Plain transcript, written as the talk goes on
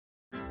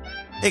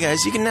Hey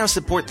guys, you can now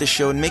support this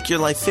show and make your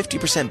life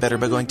 50% better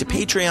by going to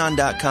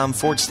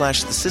patreon.com/The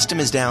System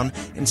Is Down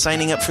and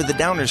signing up for the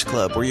Downers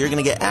Club, where you're going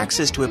to get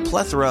access to a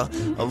plethora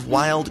of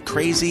wild,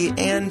 crazy,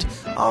 and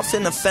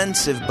often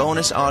offensive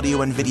bonus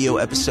audio and video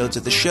episodes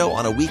of the show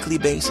on a weekly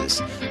basis.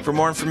 For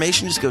more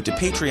information, just go to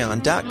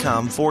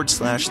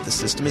patreon.com/The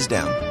System Is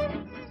Down.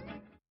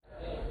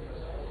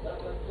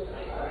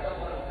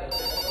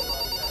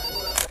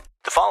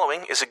 The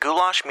following is a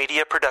Goulash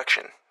Media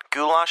production.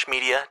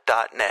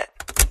 goulashmedia.net.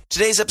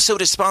 Today's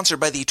episode is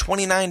sponsored by the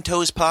 29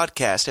 Toes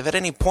podcast. If at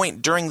any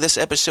point during this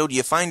episode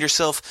you find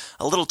yourself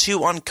a little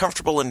too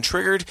uncomfortable and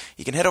triggered,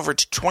 you can head over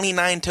to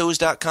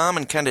 29toes.com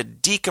and kind of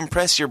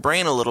decompress your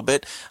brain a little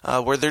bit,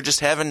 where they're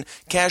just having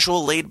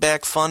casual,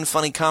 laid-back, fun,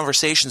 funny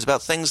conversations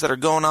about things that are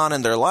going on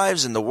in their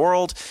lives, in the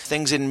world,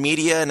 things in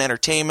media and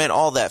entertainment,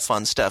 all that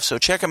fun stuff. So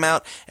check them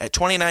out at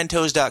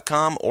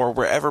 29toes.com or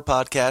wherever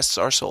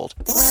podcasts are sold.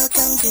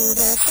 Welcome to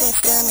the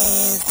System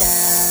Is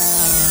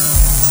Down.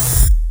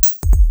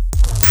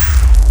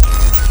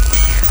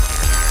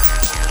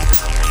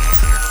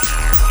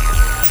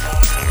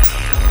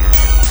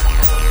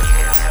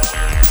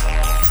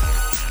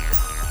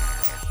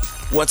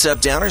 What's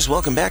up, Downers?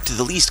 Welcome back to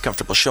the least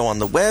comfortable show on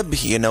the web.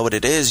 You know what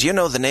it is. You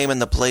know the name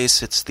and the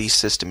place. It's The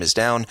System Is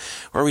Down,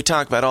 where we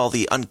talk about all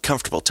the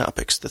uncomfortable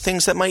topics, the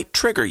things that might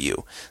trigger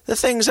you, the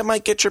things that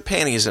might get your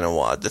panties in a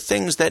wad, the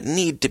things that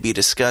need to be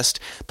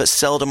discussed but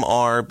seldom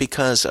are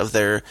because of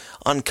their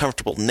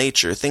uncomfortable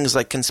nature, things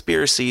like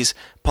conspiracies,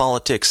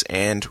 politics,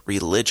 and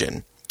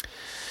religion.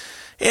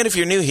 And if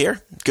you're new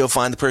here, go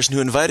find the person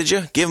who invited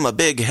you, give them a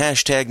big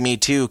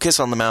 #MeToo,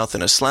 kiss on the mouth,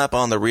 and a slap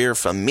on the rear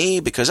from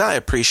me, because I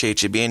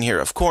appreciate you being here,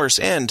 of course,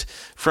 and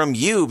from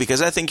you, because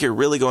I think you're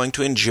really going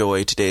to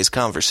enjoy today's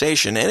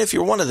conversation. And if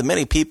you're one of the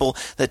many people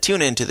that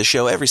tune into the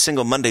show every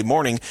single Monday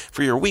morning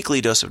for your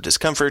weekly dose of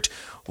discomfort,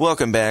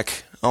 welcome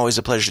back. Always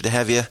a pleasure to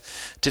have you.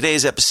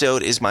 Today's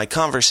episode is my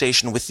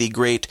conversation with the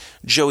great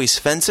Joey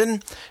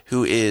Svendsen,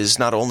 who is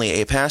not only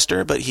a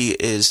pastor, but he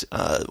is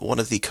one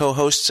of the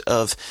co-hosts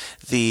of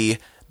the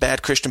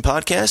BadChristian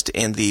podcast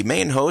and the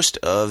main host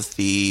of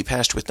the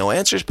Pastor with No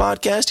Answers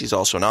podcast. He's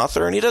also an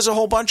author, and he does a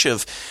whole bunch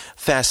of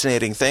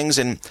fascinating things,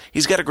 and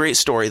he's got a great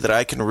story that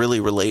I can really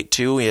relate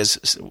to.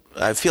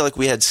 I feel like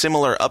we had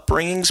similar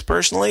upbringings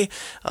personally,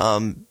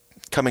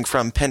 coming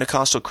from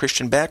Pentecostal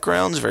Christian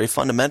backgrounds, very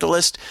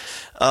fundamentalist,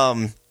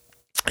 and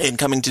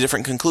coming to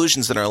different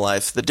conclusions in our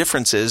life. The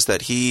difference is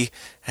that he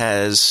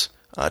has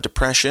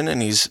depression,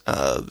 and he's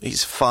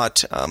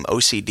fought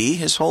OCD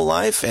his whole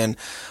life, and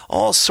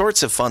all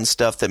sorts of fun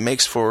stuff that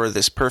makes for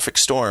this perfect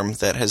storm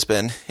that has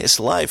been his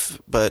life.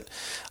 But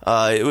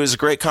it was a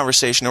great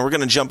conversation, and we're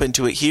going to jump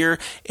into it here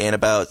in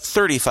about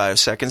 35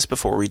 seconds.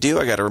 Before we do,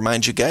 I got to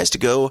remind you guys to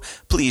go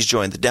please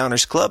join the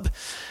Downers Club.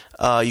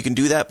 You can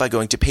do that by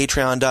going to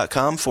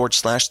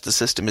patreon.com/The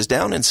System Is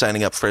Down and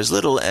signing up for as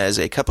little as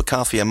a cup of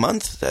coffee a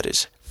month. That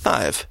is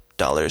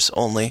 $5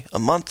 only a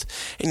month,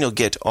 and you'll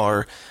get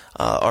our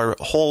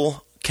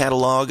whole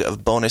catalog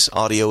of bonus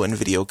audio and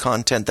video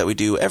content that we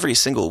do every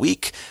single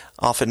week,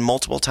 often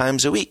multiple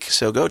times a week.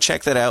 So go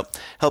check that out.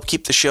 Help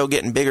keep the show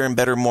getting bigger and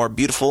better, more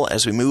beautiful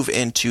as we move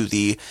into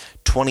the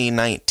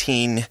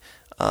 2019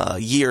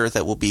 year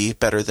that will be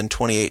better than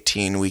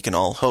 2018, we can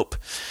all hope.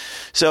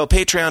 So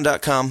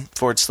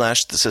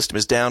patreon.com/The System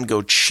Is Down.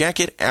 Go check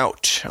it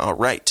out. All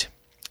right.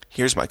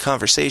 Here's my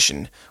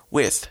conversation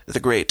with the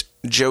great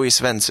Joey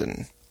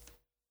Svendsen.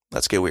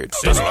 Let's get weird.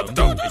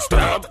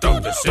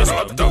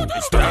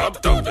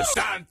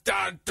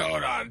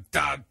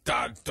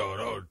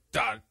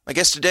 My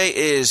guest today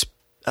is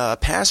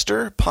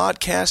pastor,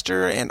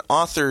 podcaster, and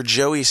author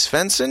Joey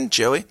Svendsen.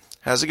 Joey,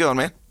 how's it going,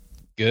 man?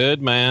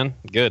 Good, man.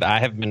 Good. I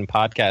have been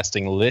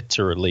podcasting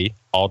literally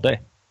all day.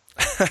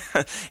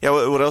 Yeah,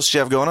 what else do you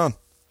have going on?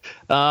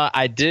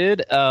 I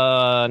did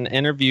an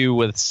interview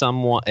with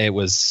someone. It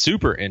was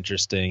super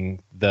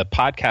interesting. The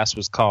podcast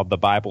was called "The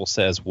Bible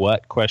Says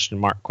What?" ?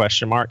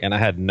 And I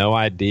had no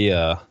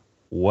idea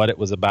what it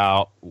was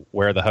about,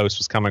 where the host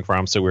was coming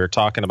from. So we were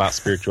talking about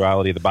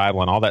spirituality, the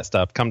Bible, and all that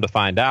stuff. Come to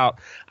find out,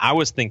 I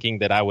was thinking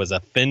that I was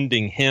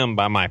offending him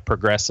by my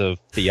progressive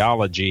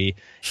theology,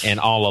 and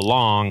all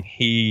along,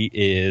 he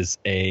is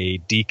a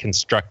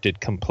deconstructed,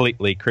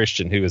 completely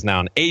Christian who is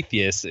now an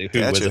atheist who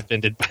was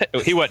offended.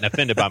 He wasn't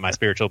offended by my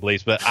spiritual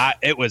beliefs, but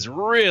it was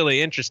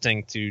really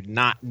interesting to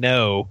not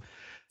know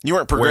you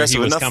weren't progressive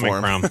where he was enough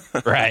coming from.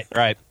 Right.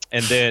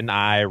 And then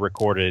I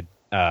recorded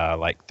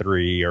like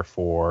 3 or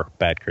 4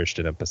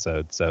 BadChristian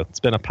episodes. So it's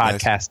been a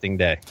podcasting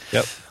day.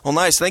 Yep. Well,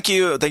 nice. Thank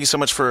you so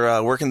much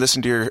for working this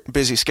into your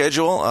busy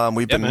schedule.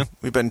 We've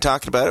been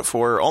talking about it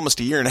for almost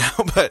a year now,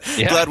 but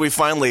glad we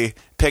finally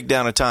pegged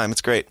down a time.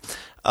 It's great.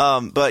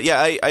 But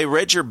yeah, I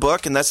read your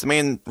book, and that's the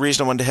main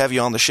reason I wanted to have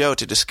you on the show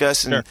to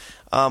discuss. And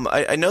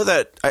I know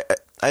that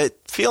I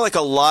feel like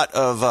a lot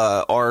of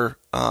our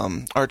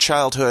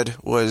childhood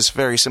was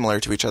very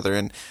similar to each other,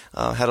 and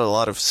had a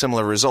lot of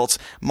similar results.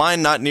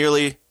 Mine not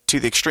nearly to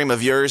the extreme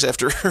of yours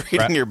after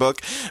reading your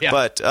book. Yeah.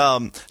 But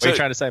what are you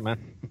trying to say, man?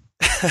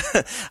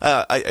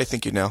 I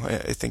think you know.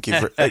 I think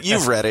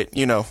you've read it.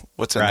 You know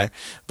what's in Right. there.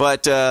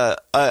 But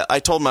I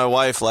told my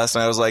wife last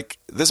night, I was like,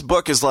 this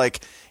book is like,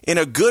 in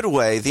a good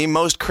way, the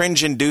most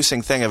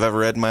cringe-inducing thing I've ever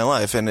read in my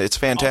life, and it's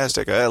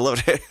fantastic. I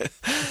loved it.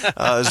 It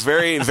was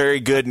very,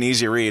 very good and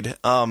easy read.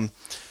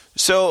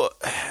 So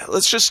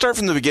let's just start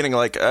from the beginning.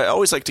 Like, I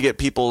always like to get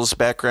people's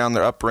background,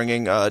 their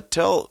upbringing.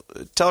 Tell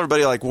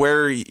everybody like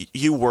where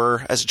you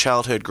were as a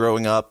childhood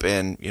growing up,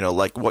 and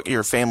like what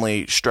your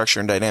family structure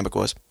and dynamic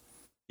was.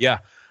 Yeah.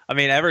 I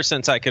mean, ever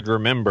since I could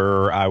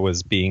remember, I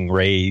was being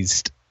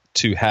raised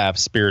to have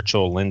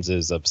spiritual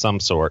lenses of some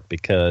sort,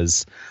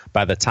 because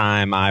by the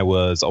time I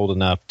was old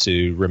enough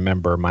to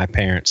remember, my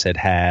parents had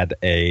had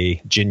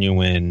a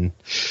genuine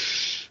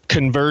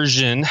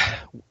conversion.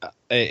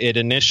 It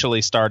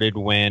initially started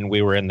when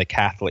we were in the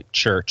Catholic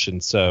Church.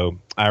 And so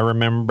I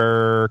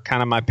remember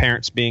kind of my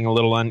parents being a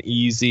little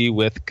uneasy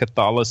with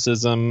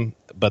Catholicism,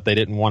 but they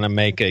didn't want to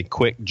make a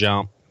quick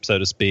jump, so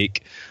to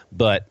speak.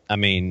 But I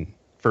mean,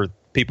 for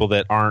people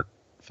that aren't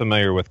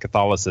familiar with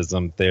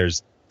Catholicism,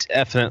 there's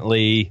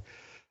definitely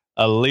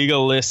a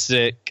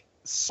legalistic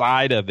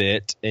side of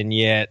it, and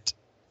yet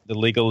the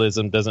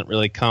legalism doesn't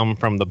really come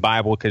from the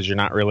Bible, because you're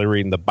not really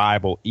reading the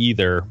Bible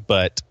either.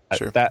 But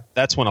Sure.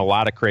 that's when a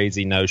lot of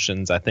crazy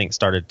notions, I think,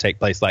 started to take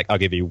place. Like, I'll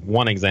give you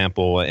one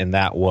example, and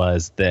that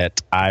was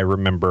that I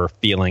remember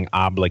feeling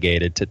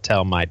obligated to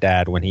tell my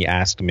dad when he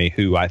asked me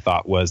who I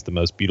thought was the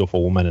most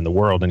beautiful woman in the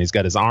world, and he's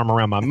got his arm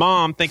around my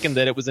mom, thinking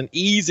that it was an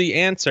easy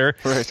answer.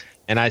 Right.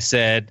 And I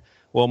said,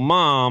 well,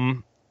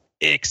 Mom,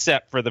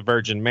 except for the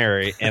Virgin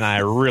Mary. And I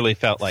really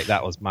felt like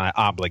that was my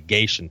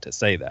obligation to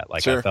say that.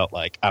 Like, Sure. I felt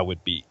like I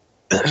would be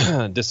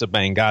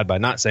disobeying God by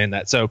not saying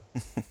that. So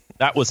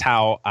that was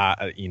how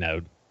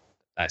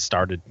I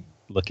started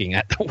looking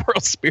at the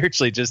world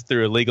spiritually, just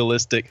through a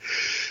legalistic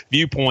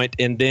viewpoint.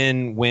 And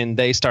then when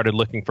they started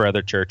looking for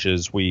other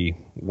churches, we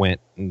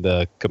went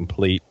the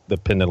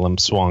pendulum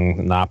swung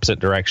in the opposite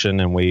direction,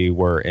 and we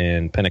were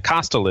in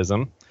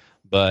Pentecostalism.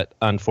 But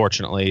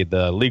unfortunately,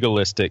 the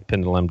legalistic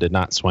pendulum did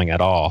not swing at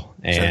all,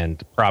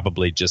 and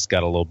probably just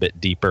got a little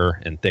bit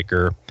deeper and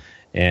thicker.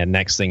 And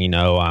next thing you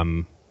know,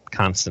 I'm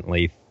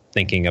constantly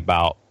thinking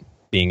about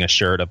being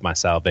assured of my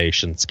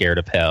salvation, scared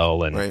of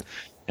hell, and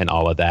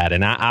all of that.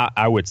 And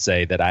I would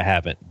say that I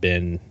haven't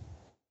been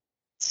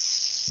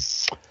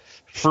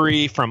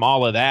free from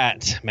all of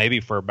that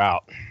maybe for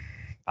about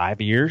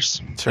 5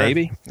 years,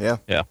 maybe. Yeah.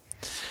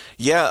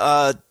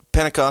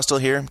 Pentecostal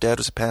here. Dad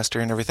was a pastor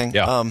and everything.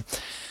 Yeah.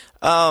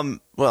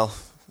 Well,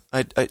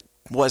 I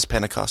was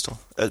Pentecostal,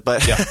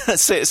 but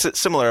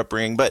similar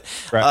upbringing. But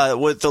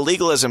with the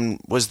legalism,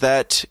 was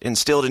that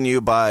instilled in you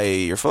by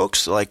your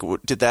folks? Like,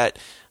 did that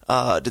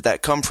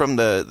come from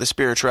the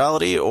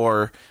spirituality,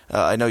 or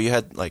I know you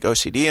had like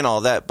OCD and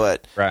all that,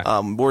 but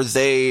were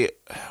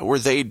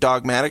they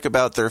dogmatic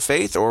about their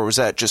faith, or was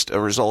that just a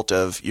result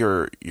of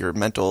your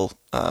mental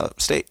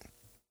state?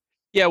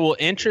 Yeah, well,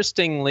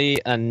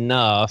 interestingly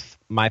enough,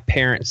 my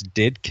parents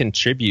did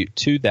contribute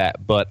to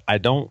that, but I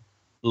don't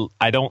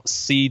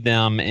see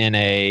them in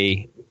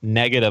a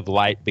negative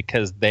light,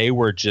 because they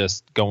were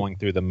just going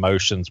through the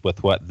motions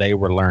with what they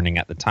were learning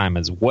at the time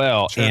as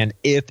well. Sure. And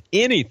if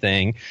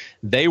anything,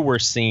 they were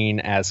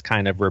seen as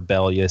kind of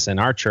rebellious in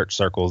our church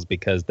circles,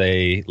 because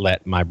they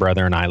let my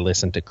brother and I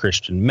listen to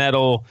Christian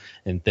metal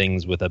and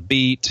things with a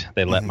beat.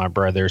 They let my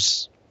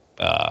brothers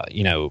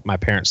my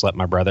parents let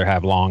my brother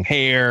have long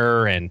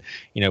hair, and,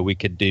 we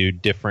could do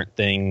different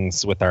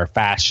things with our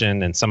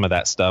fashion, and some of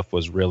that stuff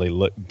was really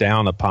looked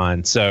down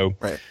upon. So,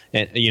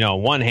 and,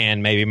 on one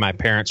hand, maybe my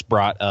parents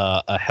brought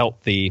a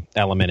healthy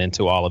element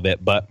into all of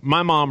it, but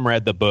my mom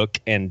read the book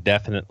and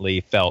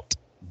definitely felt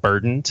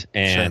burdened,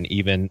 and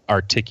even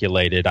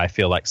articulated, I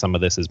feel like some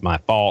of this is my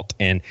fault.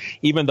 And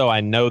even though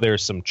I know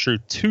there's some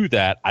truth to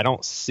that, I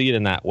don't see it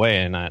in that way.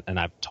 And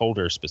I've told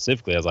her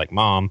specifically, I was like,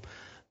 Mom,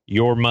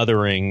 your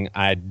mothering,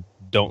 I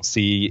don't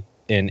see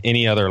in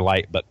any other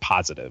light but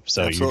positive.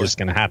 So Absolutely. You're just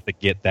going to have to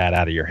get that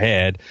out of your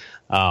head.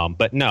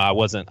 But no, I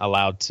wasn't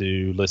allowed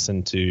to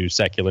listen to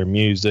secular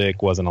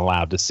music, wasn't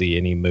allowed to see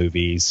any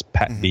movies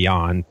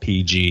beyond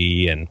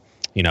PG and,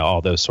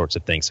 all those sorts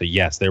of things. So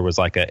yes, there was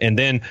and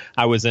then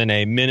I was in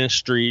a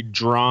ministry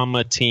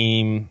drama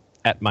team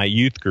at my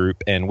youth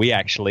group, and we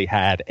actually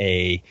had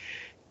a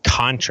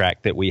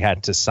contract that we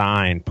had to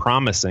sign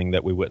promising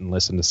that we wouldn't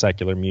listen to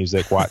secular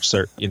music, watch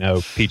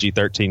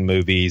PG-13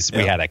 movies.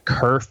 We had a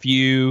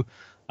curfew.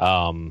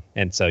 And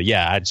so,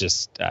 I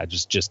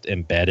just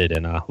embedded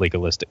in a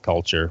legalistic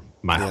culture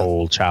my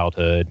whole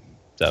childhood.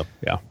 So,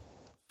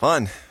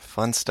 Fun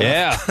stuff.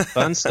 Yeah,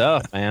 fun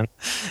stuff, man.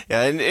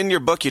 Yeah, in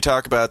your book you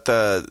talk about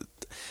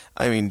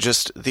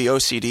just the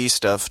OCD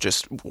stuff,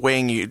 just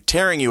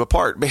tearing you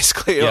apart,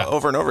 basically,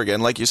 over and over again.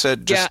 Like you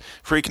said, just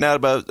freaking out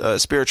about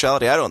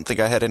spirituality. I don't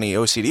think I had any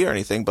OCD or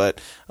anything, but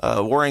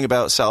worrying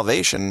about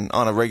salvation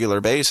on a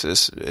regular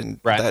basis, and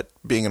that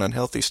being an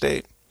unhealthy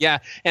state. Yeah,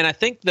 and I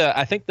think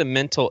the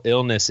mental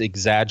illness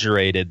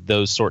exaggerated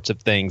those sorts of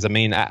things. I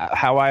mean,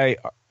 how I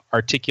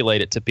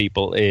articulate it to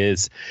people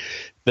is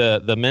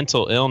the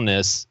mental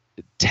illness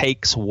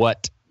takes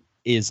what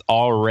is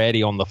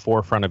already on the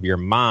forefront of your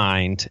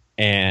mind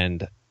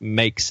and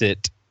makes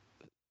it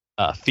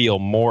feel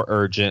more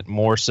urgent,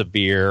 more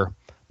severe,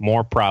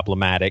 more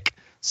problematic.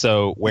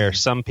 So where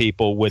some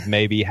people would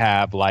maybe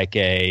have like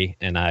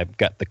and I've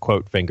got the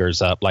quote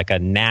fingers up, like a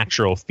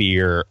natural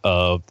fear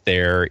of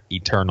their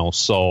eternal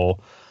soul,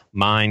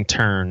 mine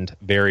turned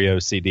very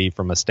OCD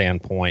from a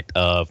standpoint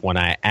of when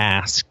I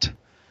asked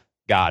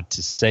God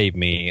to save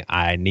me,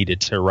 I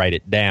needed to write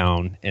it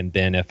down. And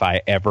then if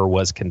I ever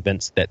was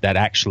convinced that that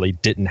actually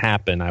didn't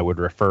happen, I would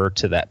refer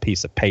to that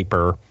piece of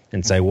paper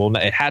and say, well,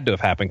 it had to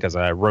have happened because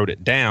I wrote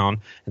it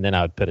down. And then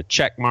I would put a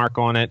check mark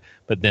on it.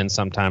 But then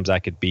sometimes I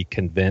could be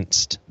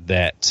convinced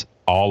that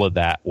all of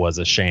that was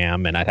a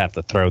sham, and I'd have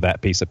to throw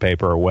that piece of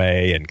paper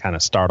away and kind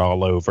of start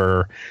all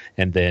over.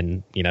 And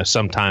then,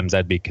 sometimes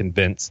I'd be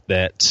convinced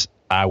that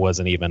I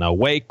wasn't even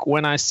awake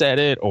when I said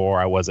it, or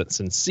I wasn't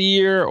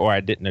sincere, or I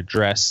didn't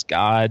address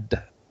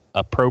God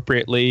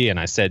appropriately, and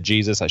I said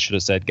Jesus. I should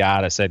have said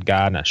God. I said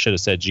God, and I should have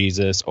said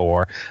Jesus,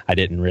 or I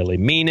didn't really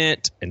mean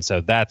it. And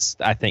so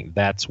I think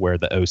that's where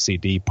the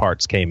OCD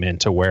parts came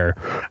into, where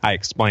I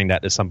explained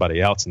that to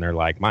somebody else, and they're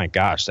like, "My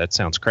gosh, that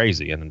sounds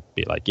crazy," and I'd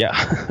be like,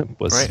 "Yeah, it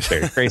was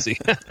very crazy."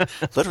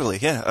 Literally,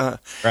 yeah.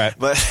 Right,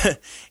 but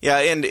yeah,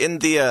 and in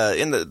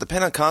the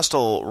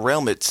Pentecostal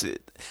realm,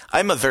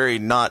 I'm a very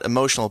not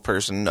emotional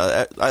person.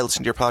 I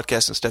listen to your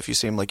podcast and stuff. You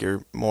seem like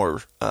you're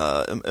more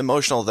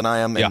emotional than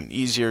I am, and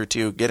easier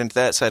to get into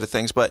that side of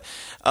things. But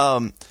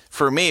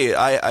for me,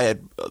 I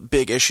had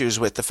big issues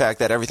with the fact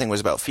that everything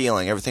was about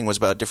feeling. Everything was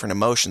about different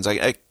emotions.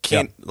 I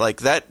can't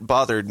that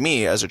bothered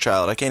me as a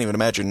child. I can't even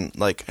imagine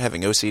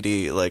having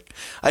OCD.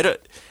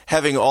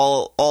 Having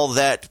all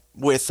that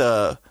with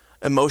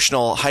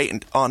emotional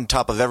height on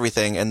top of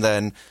everything, and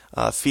then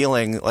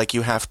feeling like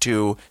you have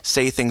to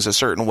say things a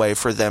certain way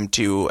for them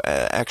to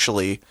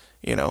actually,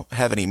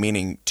 have any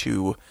meaning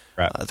to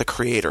the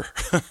creator.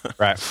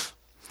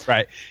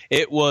 Right.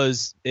 It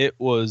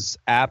was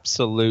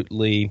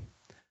absolutely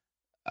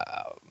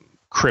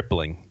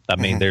crippling. I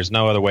mean, there's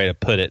no other way to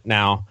put it.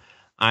 Now,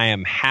 I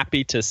am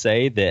happy to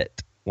say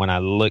that when I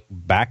look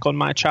back on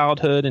my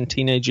childhood and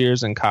teenage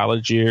years and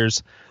college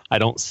years, I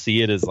don't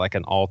see it as like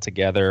an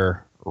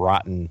altogether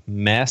rotten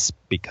mess,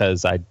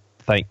 because I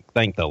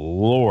thank the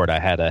Lord I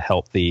had a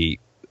healthy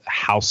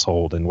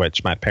household in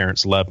which my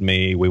parents loved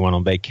me. We went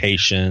on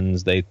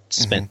vacations. They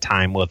spent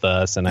time with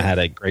us, and I had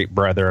a great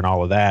brother and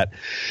all of that.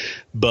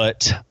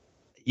 But,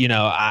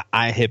 I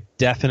have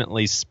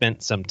definitely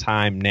spent some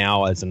time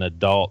now as an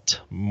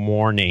adult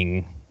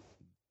mourning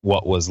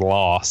what was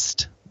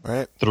lost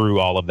through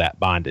all of that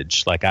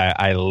bondage. Like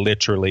I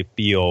literally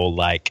feel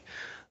like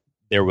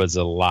there was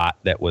a lot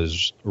that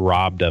was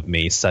robbed of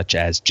me, such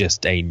as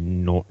just a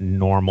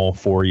normal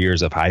 4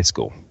 years of high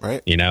school.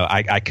 Right.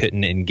 I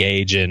couldn't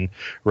engage in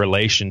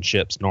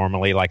relationships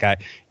normally.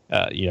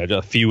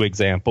 A few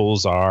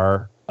examples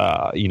are,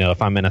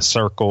 if I'm in a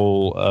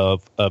circle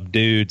of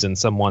dudes and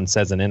someone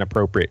says an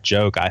inappropriate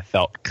joke, I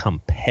felt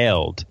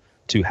compelled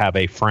to have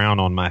a frown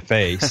on my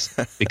face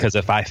because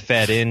if I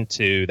fed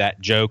into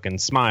that joke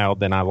and smiled,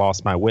 then I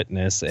lost my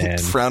witness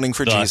and frowning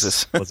for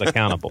Jesus was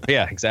accountable.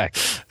 Yeah,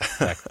 exactly.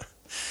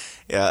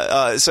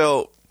 Yeah.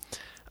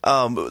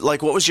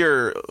 What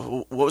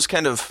was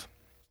kind of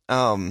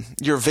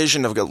your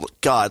vision of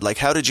God? Like,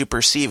 how did you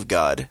perceive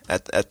God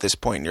at this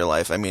point in your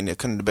life? I mean, it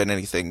couldn't have been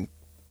anything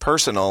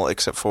personal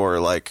except for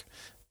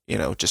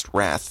just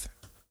wrath.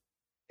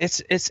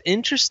 It's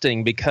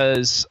interesting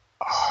because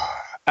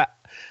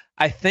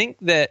I think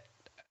that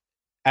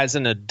as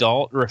an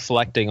adult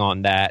reflecting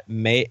on that,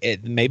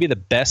 maybe the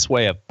best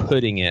way of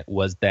putting it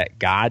was that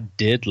God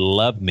did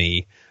love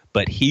me,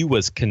 but he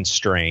was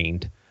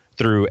constrained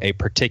through a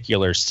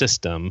particular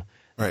system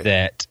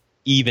that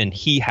even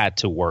he had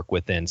to work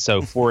within.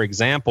 So, for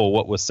example,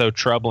 what was so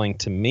troubling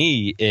to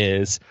me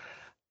is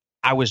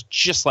I was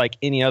just like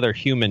any other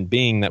human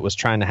being that was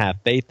trying to have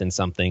faith in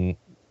something,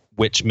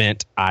 which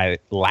meant I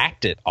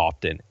lacked it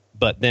often.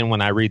 But then when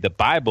I read the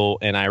Bible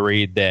and I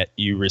read that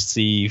you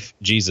receive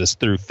Jesus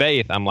through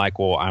faith, I'm like,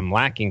 well, I'm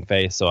lacking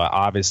faith, so I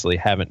obviously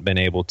haven't been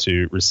able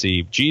to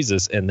receive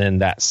Jesus. And then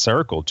that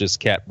circle just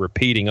kept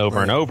repeating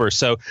over and over.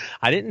 So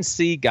I didn't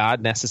see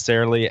God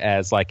necessarily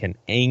as like an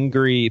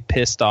angry,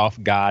 pissed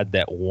off God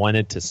that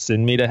wanted to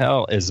send me to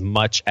hell, as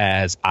much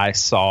as I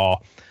saw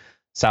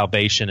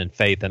salvation and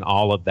faith and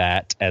all of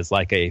that as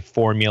like a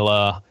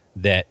formula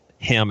that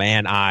him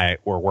and I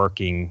were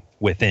working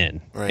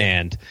within.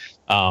 And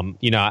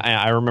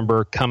I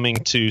remember coming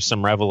to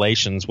some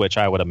revelations, which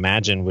I would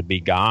imagine would be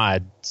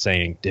God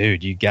saying,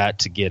 dude, you got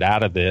to get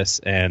out of this.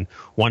 And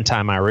one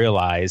time I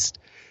realized,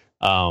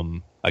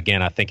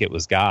 again, I think it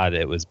was God.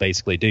 It was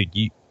basically,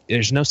 dude,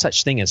 there's no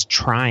such thing as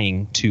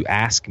trying to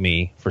ask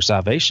me for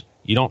salvation.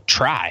 You don't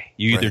try.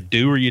 You either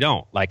do or you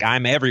don't. Like,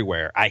 I'm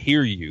everywhere. I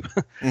hear you.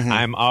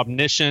 I'm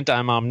omniscient.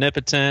 I'm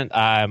omnipotent.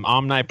 I'm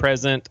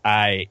omnipresent.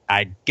 I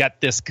got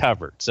this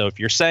covered. So if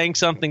you're saying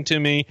something to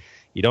me,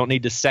 you don't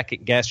need to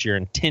second guess your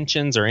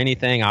intentions or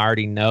anything. I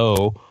already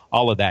know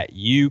all of that.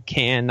 You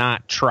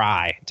cannot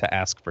try to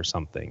ask for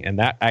something. And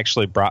that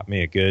actually brought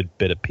me a good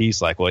bit of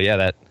peace. Like, well, yeah,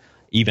 that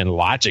even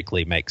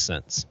logically makes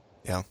sense.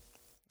 Yeah,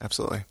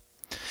 absolutely.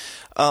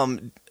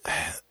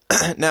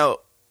 Now,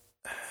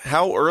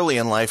 how early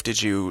in life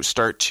did you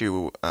start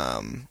to,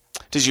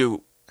 did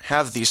you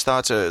have these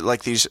thoughts,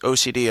 like these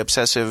OCD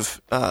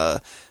obsessive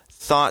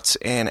thoughts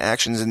and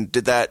actions, and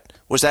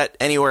was that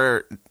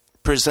anywhere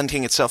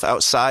presenting itself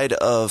outside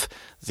of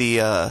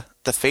the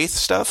faith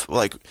stuff?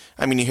 Like,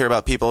 I mean, you hear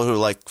about people who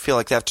like feel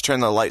like they have to turn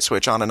the light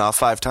switch on and off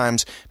 5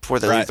 times before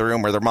they leave the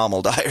room, or their mom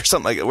will die or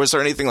something like that. Was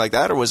there anything like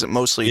that, or was it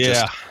mostly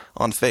just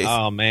on faith?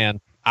 Oh man,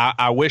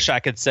 I wish I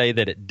could say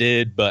that it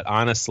did, but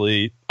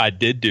honestly, I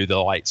did do the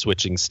light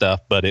switching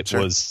stuff, but it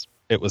was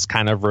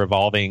kind of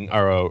revolving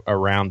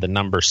around the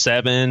number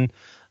 7.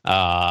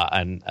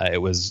 And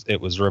it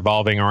was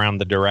revolving around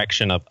the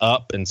direction of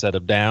up instead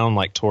of down,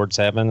 like towards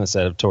heaven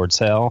instead of towards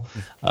hell.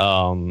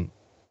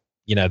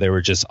 There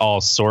were just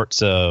all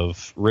sorts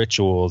of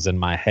rituals in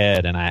my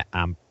head, and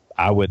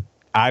I would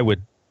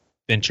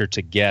venture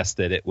to guess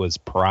that it was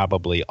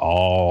probably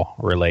all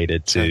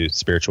related to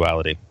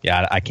spirituality.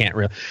 Yeah, I can't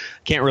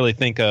really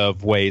think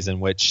of ways in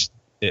which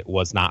it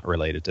was not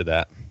related to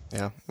that.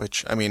 Yeah,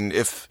 which, I mean,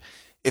 if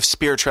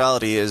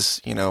spirituality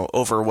is,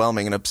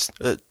 overwhelming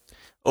and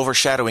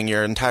overshadowing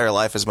your entire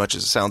life as much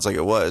as it sounds like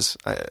it was,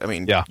 I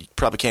mean, you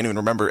probably can't even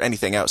remember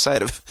anything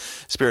outside of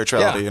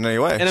spirituality in any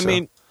way. And I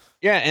mean,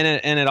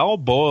 and it all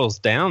boils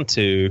down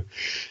to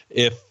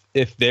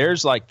if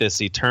there's like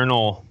this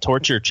eternal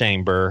torture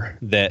chamber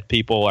that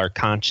people are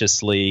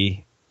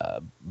consciously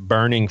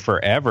burning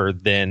forever,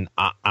 then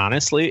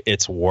honestly,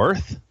 it's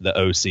worth the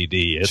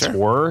OCD. It's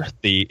worth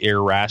the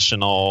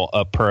irrational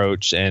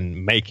approach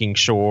and making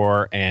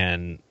sure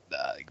and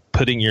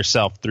putting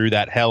yourself through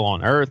that hell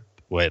on earth.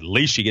 Well, at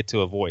least you get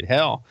to avoid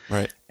hell.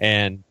 Right.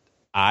 And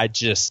I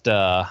just,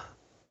 I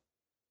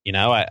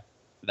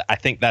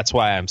think that's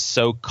why I'm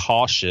so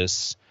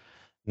cautious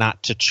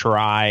not to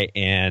try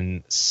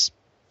and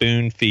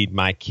spoon feed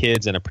my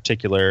kids in a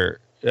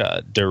particular,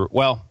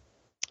 I'll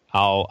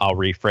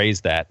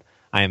rephrase that.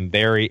 I am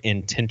very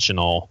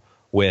intentional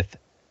with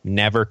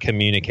never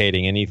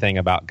communicating anything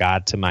about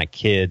God to my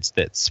kids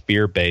that's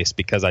fear-based,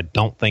 because I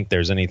don't think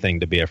there's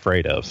anything to be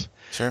afraid of.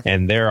 Sure.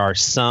 And there are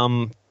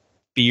some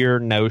fear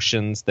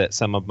notions that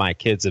some of my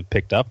kids have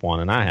picked up on,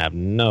 and I have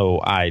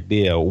no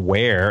idea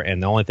where.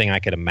 And the only thing I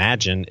could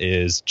imagine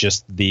is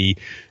just the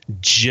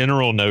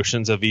general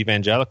notions of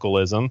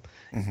evangelicalism,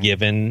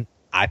 given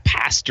I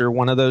pastor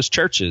one of those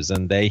churches,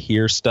 and they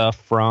hear stuff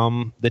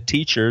from the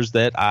teachers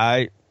that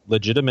I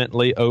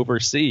legitimately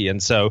oversee.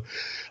 And so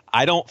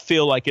I don't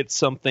feel like it's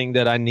something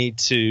that I need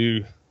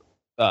to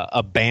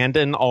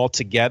abandon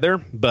altogether,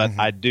 but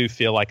I do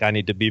feel like I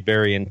need to be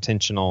very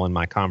intentional in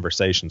my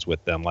conversations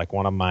with them. Like,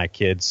 one of my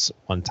kids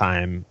one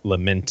time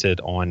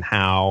lamented on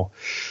how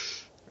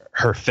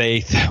her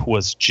faith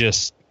was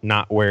just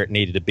not where it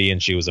needed to be,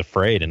 and she was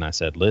afraid. And I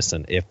said,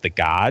 listen, if the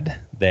God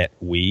that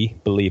we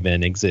believe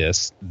in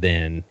exists,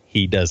 then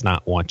he does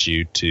not want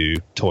you to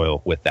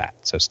toil with that.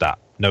 So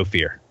stop. No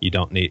fear. You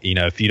don't need,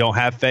 if you don't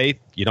have faith,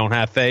 you don't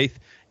have faith,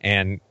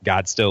 and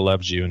God still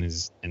loves you, and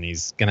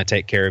he's going to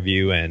take care of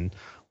you. And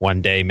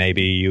one day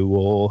maybe you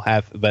will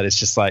have, but it's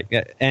just like,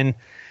 and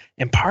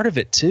part of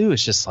it too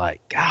is just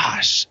like,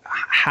 gosh,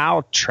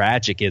 how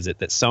tragic is it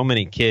that so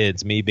many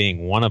kids, me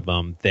being one of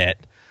them, that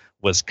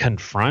was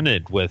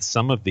confronted with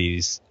some of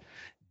these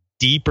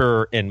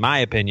deeper, in my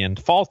opinion,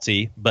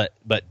 faulty, but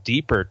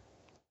deeper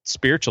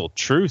spiritual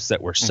truths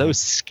that were so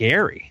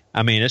scary.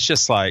 I mean, it's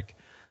just like,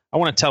 I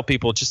want to tell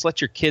people, just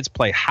let your kids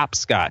play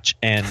hopscotch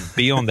and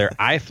be on their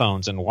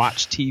iPhones and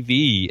watch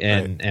TV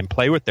and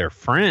play with their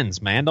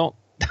friends, man.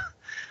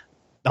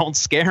 Don't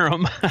scare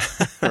them.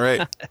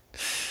 Right.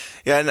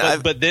 Yeah.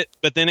 And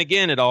but then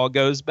again, it all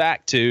goes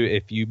back to,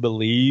 if you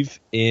believe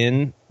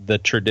in the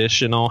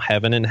traditional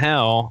heaven and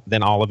hell,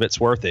 then all of it's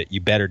worth it.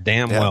 You better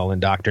damn well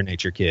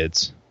indoctrinate your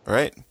kids.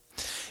 Right.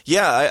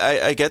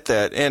 Yeah, I get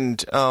that.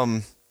 And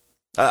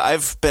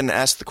I've been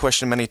asked the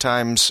question many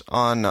times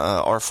on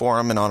our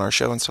forum and on our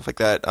show and stuff like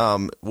that,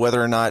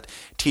 whether or not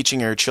teaching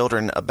your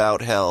children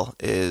about hell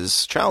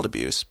is child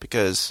abuse,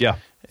 because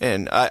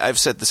and I've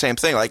said the same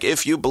thing. Like,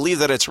 if you believe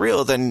that it's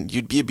real, then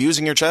you'd be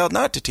abusing your child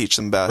not to teach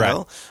them about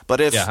hell. But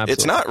if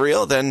it's not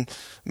real, then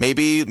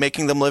maybe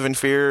making them live in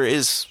fear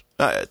is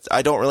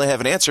I don't really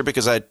have an answer,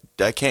 because I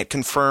can't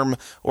confirm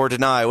or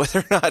deny whether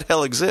or not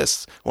hell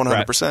exists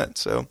 100%. Right.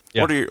 So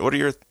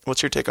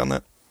what's your take on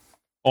that?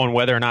 On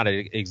whether or not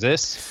it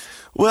exists?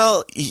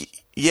 Well,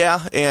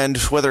 yeah, and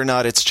whether or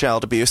not it's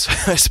child abuse,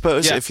 I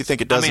suppose, if you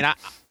think it doesn't. I mean,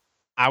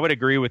 I would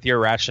agree with your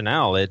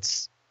rationale.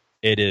 It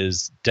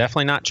is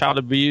definitely not child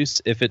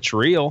abuse if it's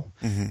real.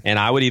 And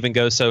I would even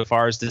go so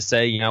far as to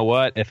say, you know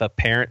what, if a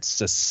parent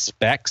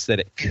suspects that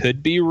it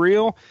could be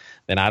real,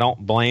 then I don't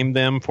blame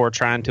them for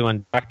trying to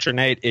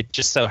indoctrinate. It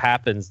just so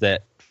happens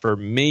that for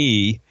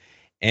me,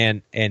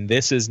 and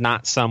this is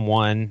not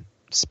someone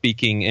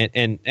speaking,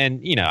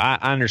 and you know,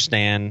 I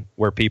understand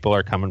where people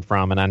are coming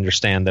from, and I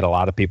understand that a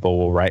lot of people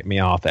will write me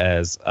off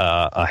as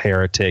a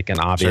heretic and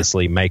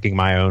obviously making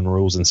my own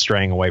rules and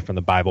straying away from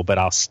the Bible, but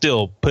I'll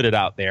still put it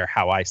out there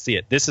how I see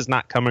it. This is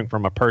not coming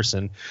from a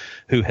person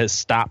who has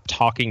stopped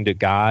talking to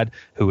God,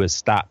 who has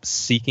stopped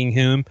seeking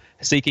him,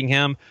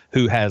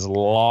 who has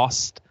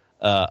lost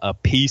a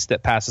peace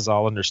that passes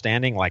all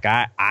understanding. Like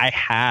I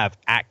have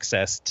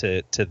access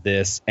to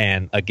this.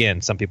 And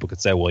again, some people could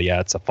say, well,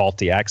 yeah, it's a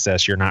faulty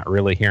access. You're not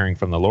really hearing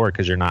from the Lord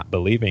because you're not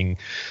believing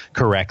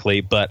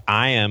correctly. But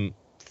I am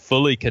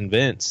fully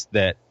convinced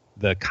that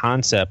the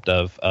concept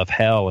of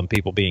hell and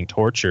people being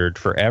tortured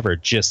forever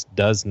just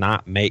does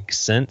not make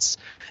sense.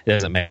 It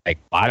doesn't make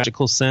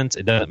logical sense.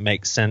 It doesn't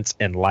make sense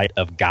in light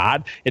of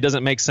God. It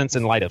doesn't make sense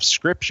in light of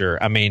Scripture.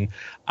 I mean,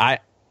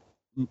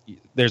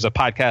 there's a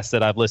podcast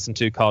that I've listened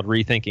to called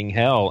Rethinking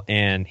Hell,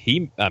 and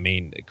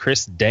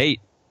Chris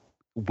Date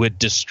would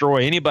destroy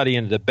anybody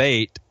in a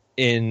debate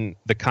in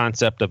the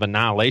concept of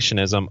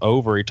annihilationism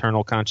over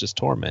eternal conscious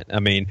torment. I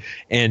mean,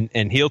 and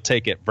he'll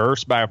take it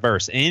verse by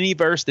verse. Any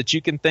verse that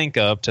you can think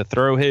of to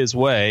throw his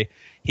way,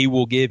 he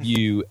will give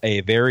you a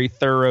very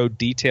thorough,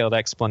 detailed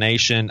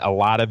explanation. A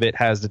lot of it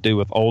has to do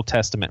with Old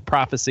Testament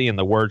prophecy and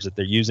the words that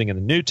they're using in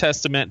the New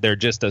Testament. They're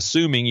just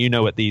assuming you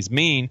know what these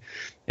mean.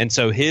 And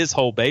so his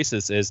whole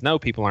basis is, no,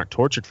 people aren't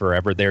tortured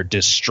forever. They're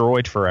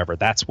destroyed forever.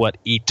 That's what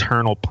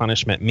eternal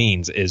punishment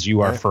means, is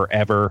you are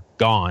forever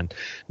gone.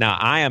 Now,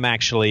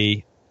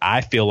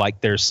 I feel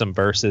like there's some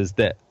verses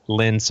that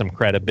lend some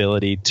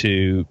credibility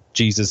to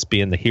Jesus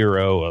being the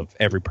hero of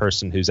every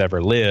person who's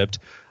ever lived.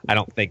 I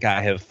don't think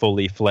I have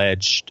fully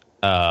fledged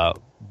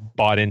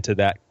bought into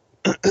that,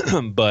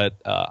 but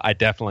I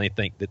definitely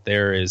think that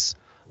there is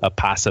a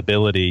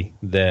possibility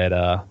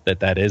that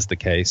that is the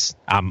case.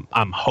 I'm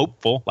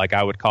hopeful, like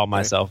I would call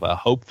myself a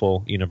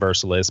hopeful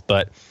universalist,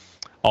 but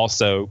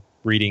also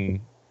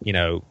reading, you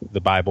know,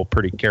 the Bible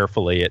pretty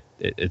carefully,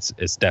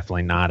 it's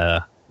definitely not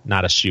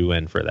a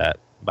shoe-in for that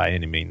by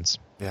any means.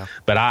 Yeah.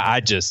 But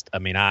I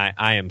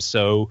am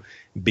so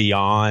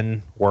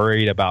beyond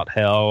worried about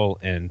hell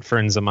and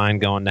friends of mine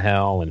going to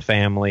hell and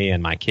family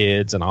and my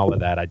kids and all of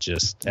that. I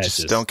just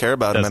don't care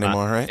about them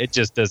anymore, right? It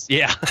just does.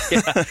 Yeah.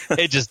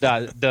 It just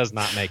does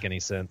not make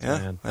any sense,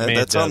 man.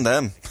 That's on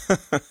them.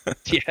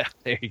 Yeah.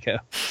 There you go.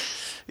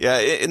 Yeah.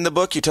 In the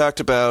book you talked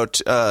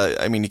about,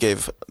 you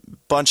gave a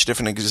bunch of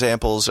different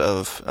examples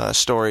of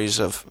stories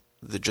of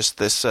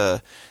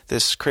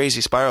this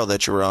crazy spiral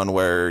that you were on,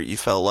 where you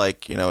felt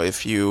like, you know,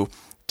 if you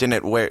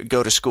didn't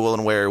go to school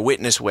and wear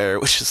witness wear,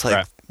 which is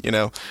like, you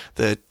know,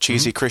 the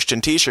cheesy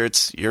Christian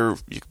T-shirts, you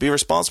could be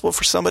responsible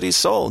for somebody's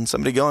soul and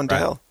somebody going to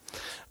hell.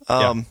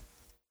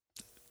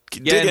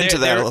 Dig into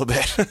that a little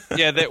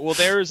bit.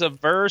 There's a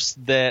verse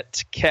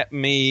that kept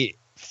me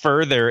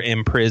further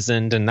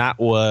imprisoned, and that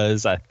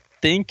was, I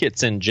think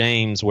it's in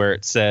James, where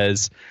it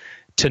says,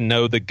 to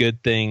know the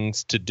good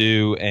things to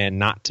do and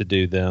not to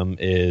do them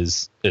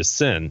is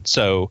sin.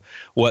 So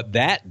what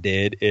that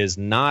did is,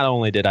 not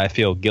only did I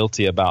feel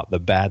guilty about the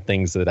bad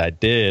things that I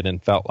did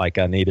and felt like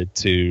I needed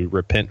to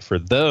repent for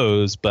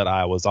those, but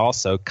I was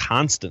also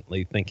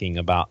constantly thinking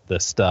about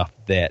the stuff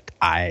that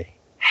I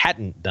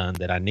hadn't done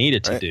that I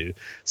needed to do.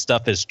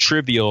 Stuff as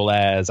trivial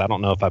as, I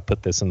don't know if I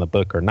put this in the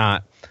book or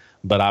not,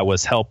 but I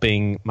was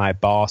helping my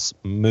boss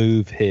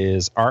move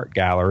his art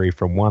gallery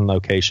from one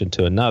location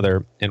to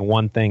another. And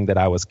one thing that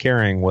I was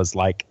carrying was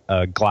like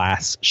a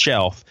glass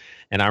shelf.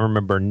 And I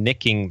remember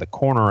nicking the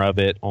corner of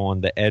it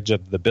on the edge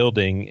of the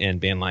building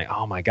and being like,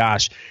 oh my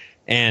gosh.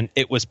 And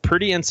it was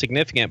pretty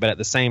insignificant, but at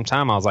the same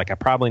time, I was like, I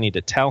probably need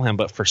to tell him.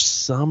 But for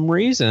some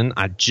reason,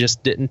 I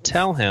just didn't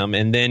tell him.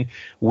 And then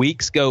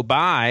weeks go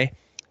by,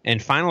 and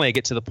finally I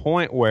get to the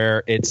point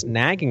where it's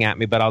nagging at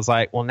me, but I was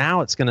like, well, now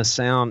it's going to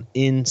sound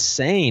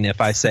insane if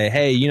I say,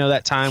 hey, you know,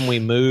 that time we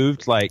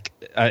moved, like,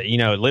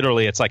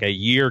 literally it's like a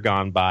year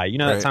gone by. You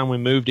know, that time we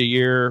moved a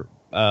year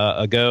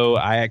ago,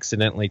 I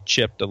accidentally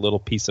chipped a little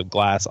piece of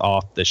glass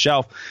off the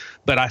shelf.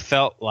 But I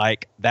felt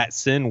like that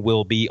sin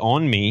will be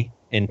on me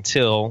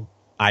until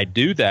I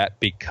do that,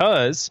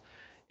 because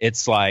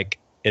it's like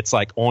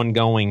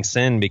ongoing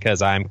sin,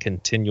 because I'm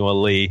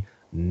continually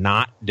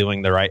not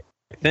doing the right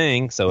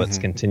thing, so it's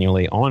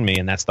continually on me,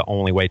 and that's the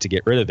only way to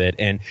get rid of it.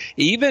 And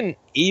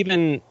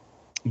even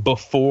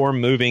before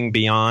moving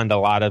beyond a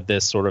lot of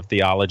this sort of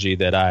theology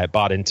that I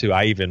bought into,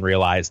 I even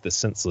realized the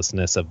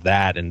senselessness of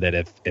that, and that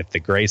if the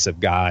grace of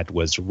God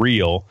was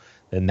real,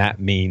 then that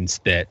means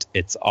that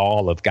it's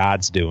all of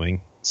God's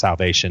doing.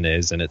 Salvation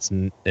is, and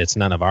it's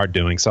none of our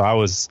doing. So I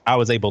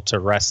was able to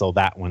wrestle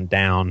that one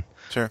down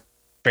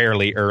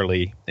fairly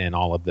early in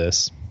all of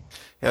this.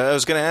 Yeah, I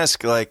was going to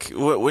ask, like,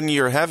 when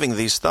you're having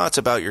these thoughts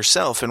about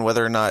yourself and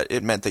whether or not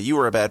it meant that you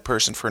were a bad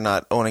person for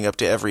not owning up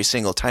to every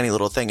single tiny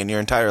little thing in your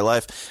entire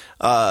life,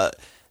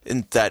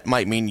 and that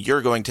might mean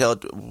you're going to hell.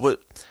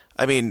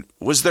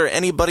 Was there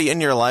anybody in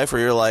your life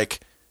where you're like,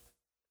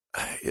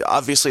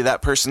 obviously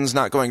that person's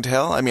not going to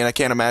hell? I mean, I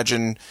can't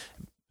imagine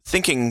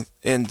thinking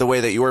in the way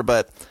that you were,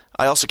 but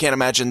I also can't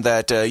imagine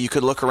that you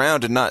could look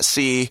around and not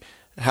see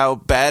how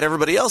bad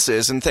everybody else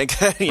is and think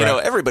that, you know,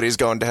 everybody's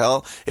going to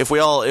hell.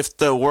 If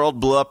the world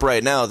blew up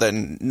right now,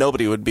 then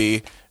nobody would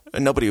be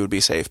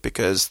safe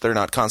because they're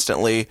not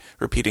constantly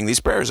repeating these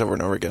prayers over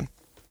and over again.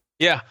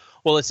 Yeah.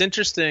 Well, it's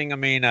interesting. I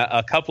mean,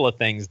 a couple of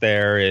things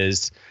there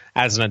is,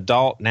 as an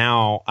adult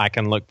now, I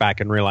can look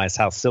back and realize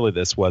how silly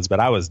this was, but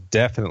I was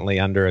definitely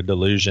under a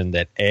delusion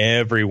that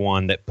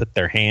everyone that put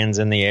their hands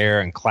in the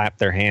air and clapped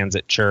their hands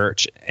at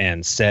church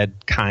and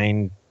said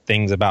kind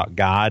things about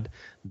God,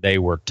 they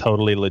were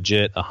totally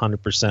legit,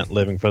 100%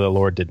 living for the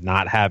Lord, did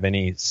not have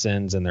any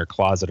sins in their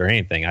closet or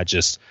anything.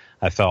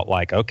 I felt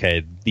like,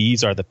 okay,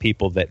 these are the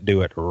people that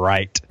do it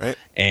right.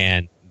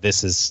 And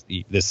this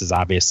is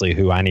obviously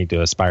who I need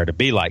to aspire to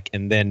be like.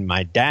 And then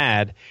my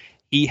dad,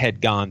 he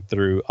had gone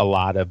through a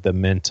lot of the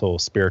mental,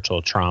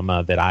 spiritual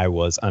trauma that I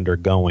was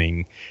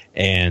undergoing.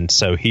 And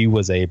so he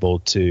was able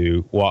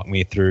to walk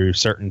me through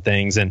certain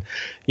things. And,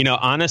 you know,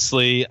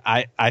 honestly,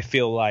 I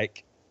feel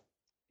like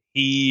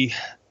he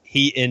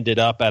ended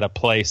up at a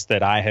place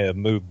that I have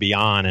moved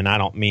beyond. And I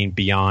don't mean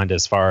beyond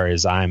as far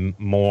as I'm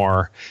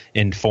more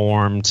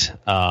informed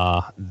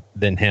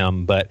than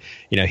him. But,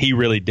 you know, he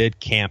really did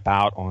camp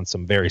out on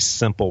some very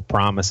simple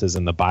promises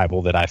in the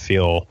Bible that I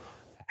feel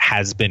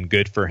has been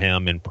good for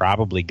him and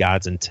probably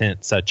God's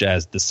intent, such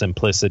as the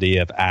simplicity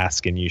of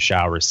ask and you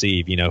shall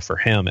receive. You know, for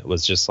him, it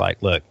was just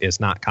like, look, it's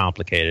not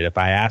complicated. If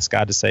I ask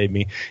God to save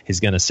me, he's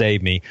going to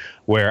save me.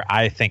 Where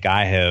I think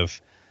I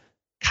have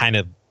kind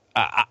of,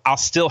 I'll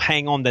still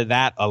hang on to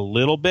that a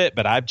little bit,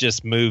 but I've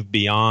just moved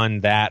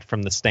beyond that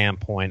from the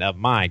standpoint of,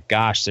 my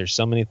gosh, there's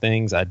so many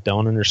things I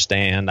don't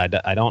understand.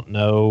 I don't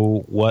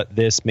know what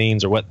this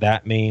means or what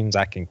that means.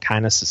 I can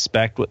kind of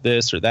suspect what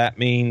this or that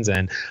means,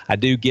 and I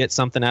do get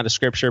something out of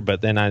Scripture, but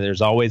then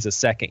there's always a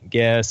second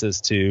guess as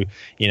to,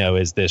 you know,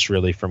 is this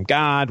really from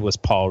God? Was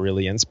Paul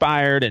really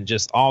inspired? And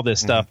just all this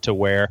stuff to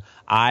where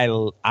I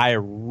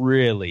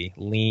really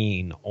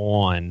lean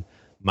on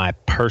my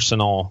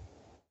personal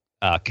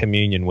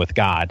communion with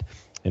God.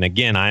 And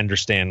again, I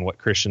understand what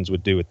Christians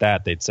would do with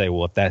that. They'd say,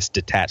 well, if that's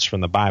detached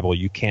from the Bible,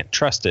 you can't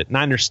trust it. And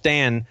I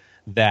understand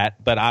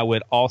that, but I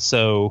would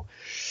also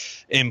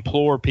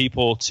implore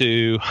people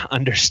to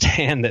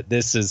understand that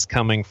this is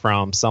coming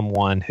from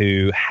someone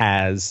who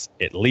has,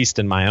 at least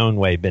in my own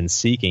way, been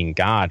seeking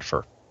God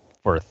for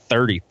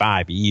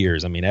 35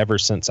 years. I mean, ever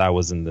since I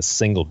was in the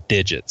single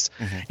digits.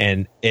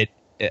 And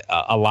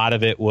a lot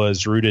of it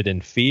was rooted in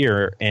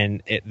fear,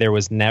 and there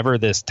was never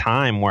this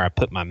time where I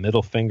put my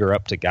middle finger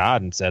up to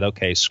God and said,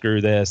 okay, screw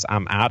this,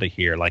 I'm out of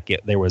here. Like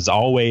there was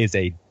always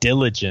a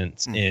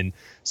diligence in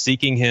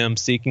seeking him,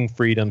 seeking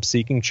freedom,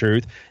 seeking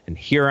truth. And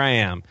here I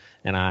am.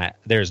 And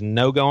there's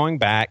no going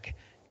back,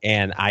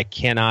 and I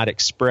cannot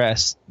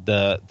express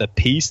the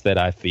peace that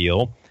I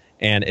feel.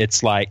 And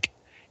it's like,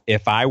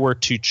 if I were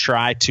to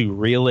try to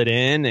reel it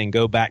in and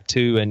go back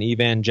to an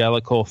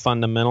evangelical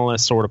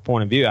fundamentalist sort of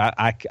point of view,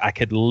 I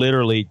could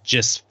literally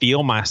just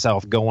feel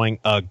myself going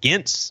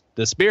against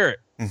the Spirit.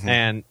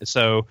 And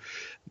so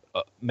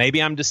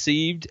maybe I'm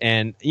deceived.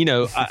 And, you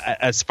know,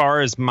 as far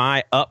as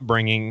my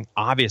upbringing,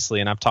 obviously,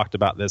 and I've talked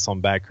about this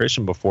on Bad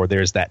Christian before,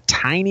 there's that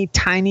tiny,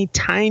 tiny,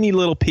 tiny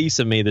little piece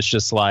of me that's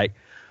just like,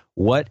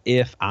 what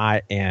if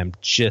I am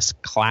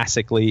just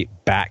classically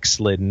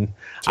backslidden?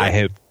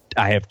 Sure.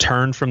 I have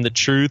turned from the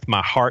truth.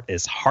 My heart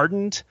is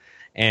hardened,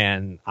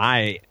 and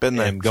I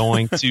am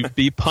going to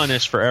be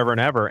punished forever and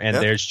ever. And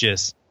there's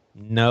just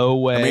no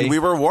way. I mean, we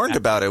were warned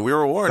about it. We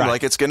were warned,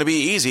 like, it's going to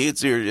be easy.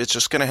 It's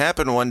just going to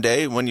happen one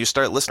day when you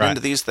start listening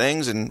to these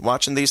things and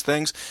watching these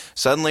things.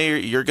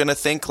 Suddenly, you're going to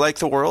think like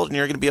the world, and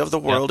you're going to be of the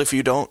world if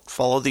you don't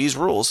follow these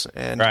rules.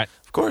 And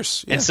of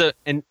course, and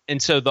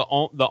so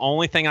the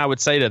only thing I would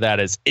say to that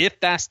is,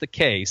 if that's the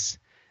case,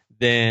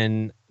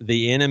 then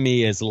the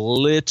enemy is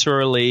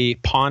literally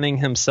pawning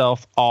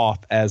himself off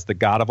as the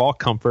God of all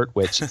comfort,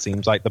 which it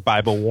seems like the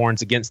Bible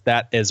warns against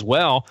that as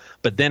well.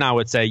 But then I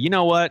would say, you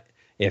know what?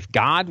 If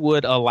God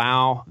would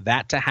allow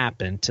that to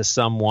happen to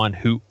someone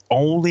who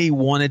only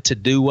wanted to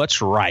do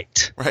what's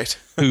right,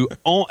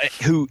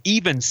 who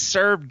even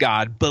served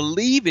God,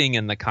 believing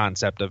in the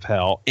concept of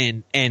hell,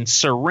 and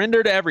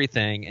surrendered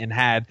everything, and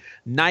had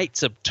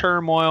nights of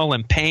turmoil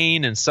and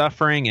pain and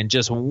suffering, and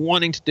just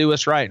wanting to do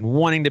what's right and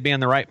wanting to be in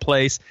the right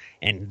place,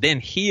 and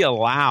then he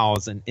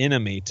allows an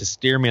enemy to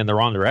steer me in the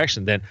wrong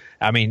direction, then,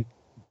 I mean,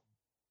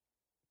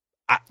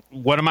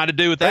 what am I to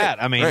do with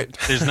that? I mean,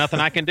 there's nothing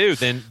I can do.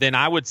 Then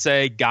I would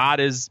say God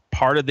is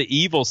part of the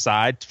evil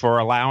side for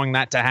allowing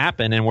that to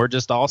happen, and we're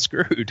just all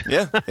screwed.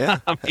 Yeah,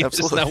 I mean,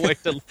 absolutely. There's no way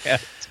to look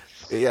at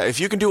it. Yeah,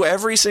 if you can do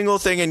every single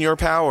thing in your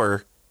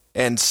power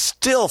and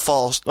still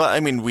fall, well,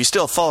 I mean, we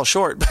still fall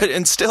short, but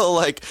and still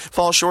like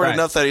fall short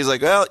enough that he's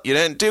like, well, you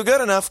didn't do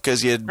good enough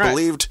because you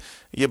believed.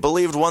 You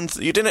believed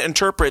you didn't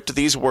interpret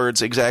these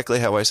words exactly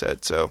how I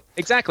said. So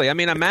exactly. I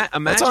mean,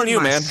 imagine that's on you,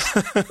 man.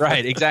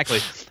 Right. Exactly.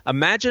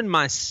 Imagine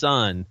my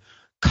son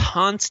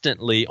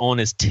constantly on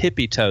his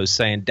tippy toes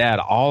saying, Dad,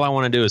 all I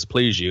want to do is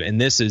please you. And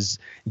this is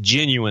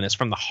genuine. It's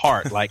from the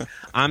heart. Like,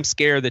 I'm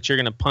scared that you're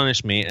going to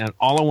punish me, and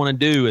all I want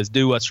to do is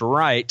do what's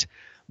right.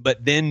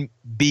 But then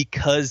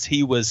because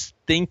he was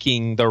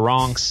thinking the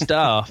wrong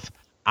stuff,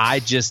 I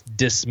just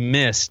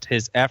dismissed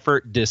his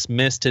effort,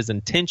 dismissed his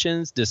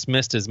intentions,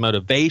 dismissed his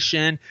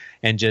motivation,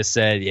 and just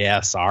said, yeah,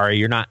 sorry,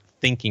 you're not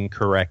thinking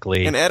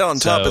correctly. And Ed, on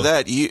top of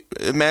that, you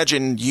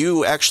imagine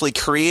you actually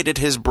created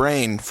his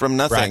brain from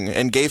nothing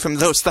and gave him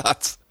those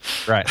thoughts.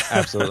 Right.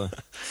 Absolutely.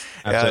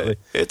 Absolutely.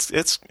 Yeah,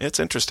 it's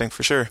interesting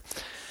for sure.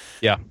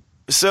 Yeah.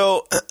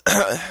 So,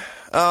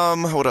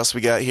 what else we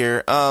got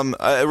here?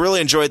 I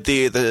really enjoyed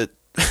the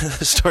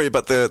story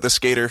about the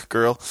skater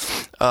girl,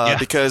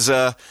 because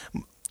I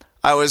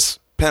was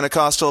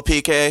Pentecostal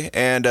PK,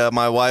 and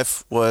my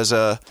wife was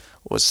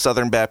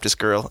Southern Baptist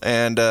girl,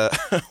 and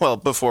well,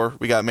 before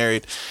we got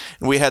married,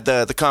 we had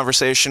the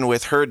conversation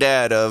with her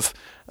dad of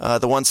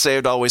the once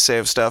saved always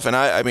saved stuff, and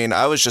I mean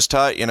I was just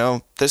taught,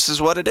 this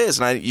is what it is,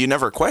 and you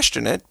never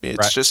question it.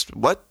 It's just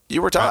what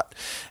you were taught.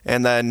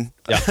 And then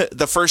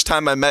the first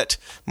time I met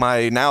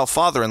my now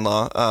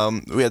father-in-law,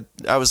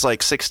 I was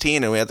like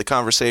 16, and we had the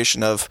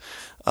conversation of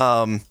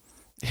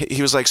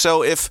he was like,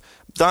 so if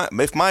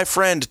my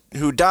friend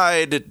who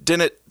died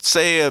didn't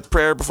say a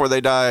prayer before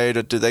they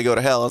died, did they go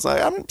to hell? I was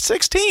like, I'm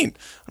 16.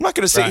 I'm not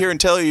going to sit here and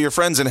tell you your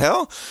friend's in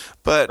hell,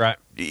 but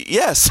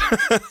yes,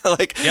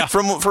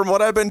 from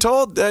what I've been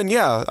told, then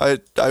I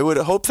would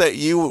hope that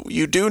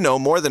you do know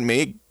more than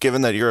me,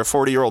 given that you're a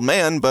 40-year-old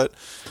man. But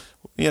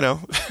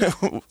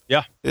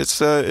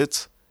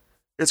it's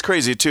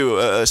crazy to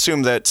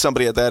assume that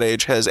somebody at that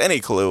age has any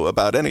clue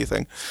about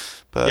anything.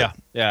 But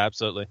yeah,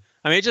 absolutely.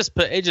 I mean, it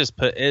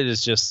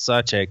is just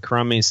such a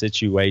crummy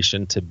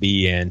situation to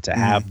be in, to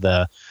have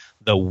the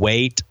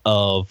weight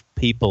of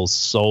people's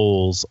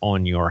souls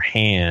on your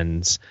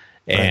hands,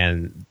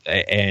 and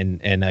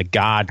a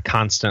God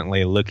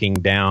constantly looking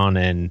down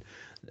and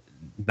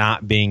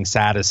not being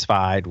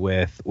satisfied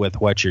with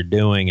what you're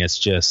doing. It's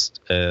just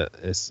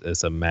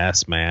it's a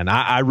mess, man.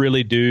 I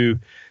really do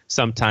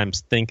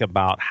sometimes think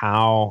about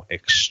how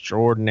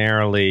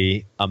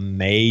extraordinarily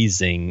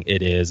amazing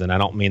it is, and I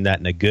don't mean that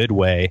in a good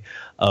way,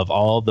 of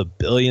all the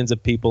billions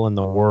of people in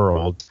the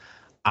world.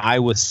 I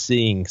was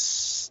seeing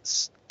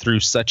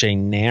through such a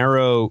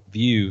narrow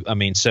view. I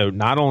mean, so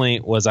not only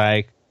was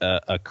I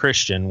a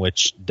Christian,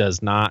 which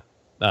does not,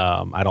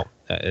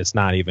 it's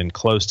not even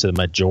close to the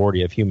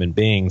majority of human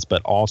beings,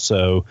 but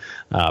also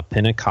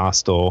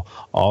Pentecostal,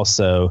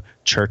 also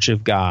Church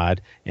of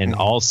God, and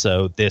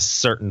also this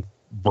certain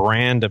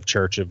brand of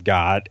Church of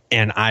God,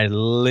 and I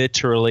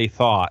literally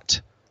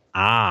thought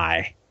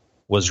I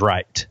was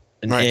right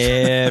and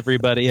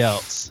everybody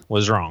else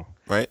was wrong.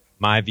 Right.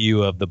 My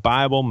view of the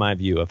Bible, my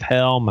view of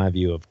hell, my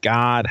view of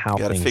God, how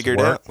things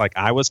work. Like,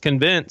 I was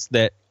convinced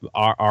that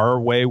our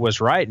way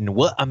was right. And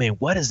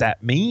what does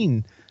that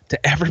mean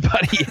to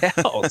everybody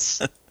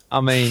else? I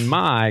mean,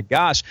 my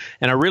gosh.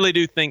 And I really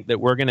do think that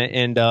we're going to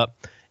end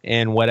up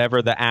in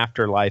whatever the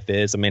afterlife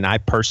is. I mean, I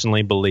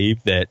personally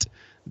believe that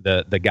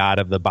the God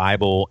of the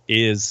Bible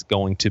is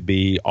going to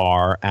be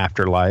our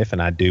afterlife,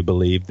 and I do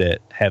believe that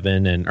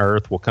heaven and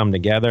earth will come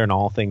together and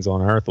all things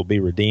on earth will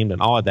be redeemed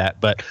and all of that.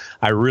 But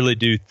I really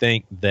do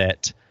think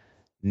that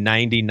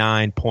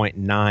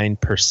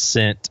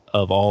 99.9%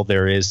 of all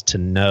there is to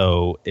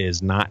know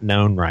is not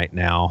known right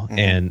now,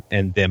 and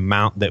the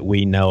amount that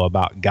we know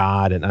about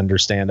God and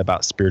understand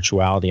about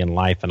spirituality and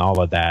life and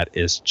all of that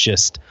is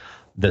just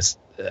this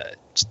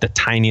the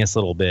tiniest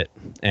little bit.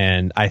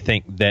 And I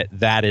think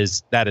that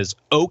is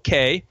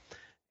okay.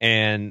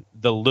 And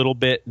the little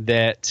bit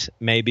that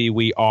maybe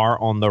we are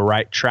on the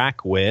right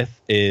track with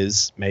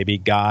is maybe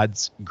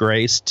God's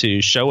grace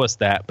to show us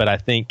that. But I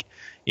think,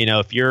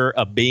 if you're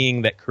a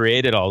being that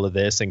created all of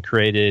this and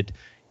created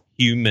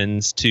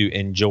humans to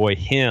enjoy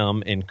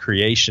him and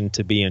creation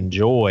to be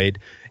enjoyed,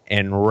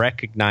 and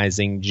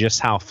recognizing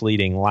just how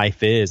fleeting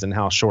life is and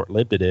how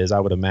short-lived it is, I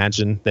would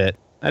imagine that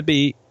I'd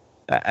be,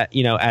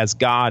 as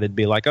God, it'd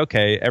be like,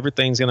 okay,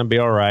 everything's going to be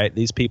all right.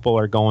 These people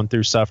are going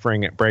through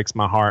suffering. It breaks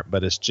my heart,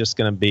 but it's just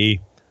going to be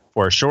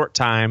for a short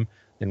time,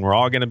 and we're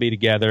all going to be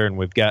together, and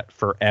we've got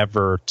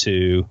forever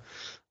to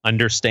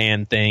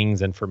understand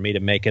things and for me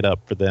to make it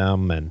up for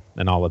them and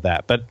all of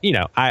that. But,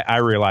 I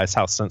realize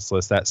how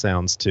senseless that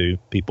sounds to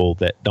people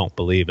that don't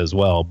believe as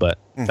well, but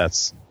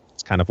that's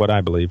kind of what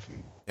I believe.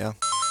 Yeah.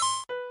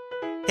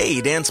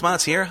 Hey, Dan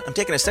Smots here. I'm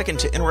taking a second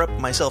to interrupt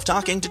myself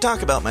talking to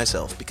talk about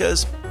myself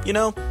because,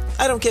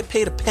 I don't get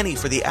paid a penny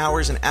for the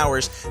hours and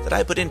hours that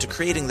I put into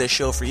creating this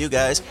show for you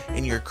guys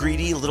in your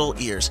greedy little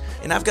ears,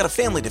 and I've got a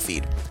family to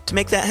feed. To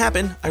make that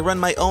happen, I run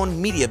my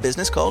own media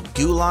business called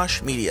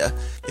Goulash Media.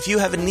 If you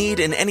have a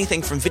need in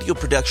anything from video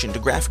production to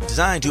graphic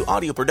design to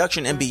audio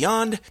production and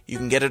beyond, you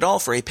can get it all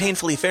for a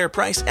painfully fair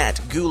price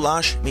at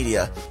Goulash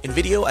Media. In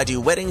video, I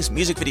do weddings,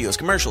 music videos,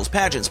 commercials,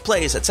 pageants,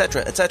 plays,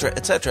 etc., etc.,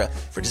 etc.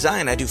 For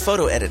design, I do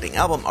photo editing,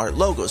 album art,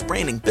 logos,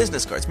 branding,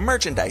 business cards,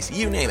 merchandise,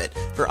 you name it.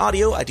 For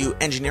audio, I do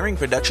engineering,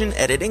 production,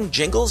 editing,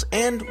 jingles,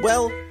 and,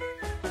 well,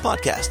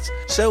 podcasts.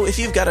 So if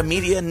you've got a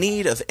media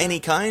need of any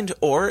kind,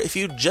 or if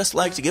you'd just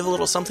like to give a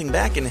little something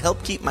back and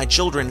help keep my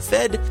children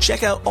fed,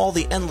 check out all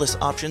the endless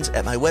options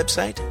at my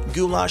website,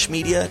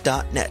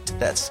 goulashmedia.net.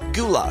 That's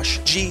goulash, Goulash,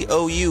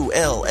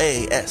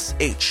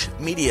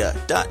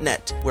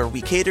 media.net, where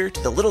we cater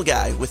to the little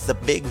guy with the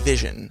big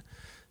vision.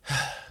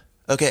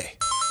 Okay.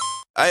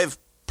 I've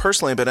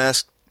personally been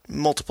asked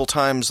multiple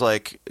times,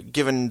 like,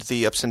 given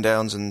the ups and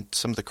downs and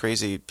some of the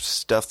crazy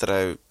stuff that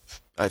I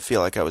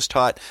feel like I was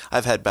taught.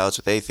 I've had bouts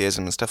with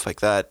atheism and stuff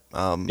like that.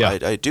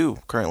 I do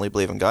currently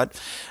believe in God.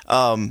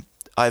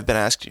 I've been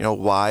asked,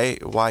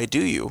 why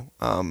do you?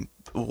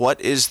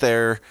 What is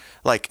there,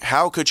 like,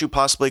 how could you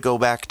possibly go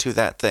back to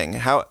that thing?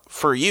 How,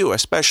 for you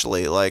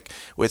especially, like,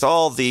 with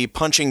all the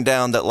punching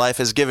down that life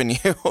has given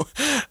you,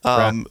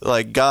 Right.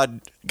 like,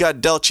 God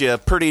dealt you a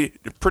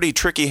pretty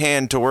tricky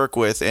hand to work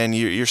with, and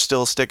you're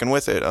still sticking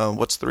with it.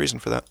 What's the reason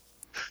for that?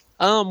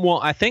 Well,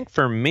 I think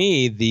for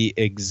me, the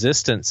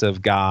existence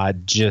of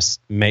God just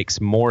makes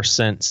more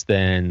sense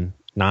than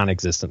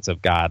non-existence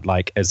of God.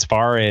 Like, as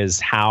far as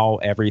how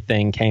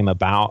everything came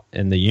about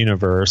in the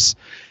universe,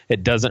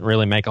 it doesn't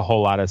really make a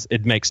whole lot of,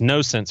 it makes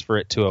no sense for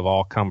it to have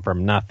all come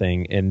from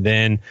nothing. And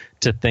then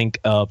to think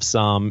of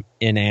some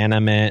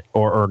inanimate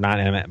or not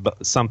inanimate,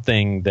 but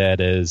something that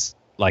is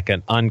like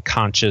an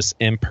unconscious,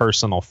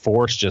 impersonal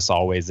force just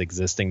always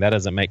existing, that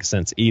doesn't make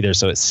sense either.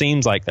 So it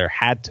seems like there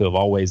had to have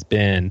always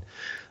been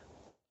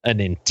an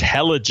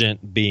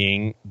intelligent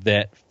being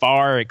that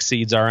far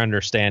exceeds our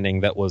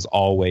understanding that was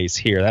always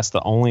here. That's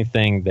the only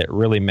thing that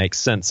really makes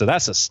sense. So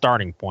that's a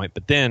starting point.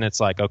 But then it's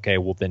like, okay,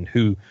 well then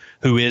who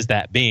is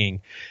that being?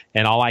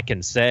 And all I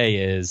can say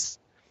is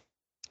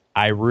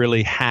I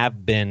really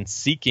have been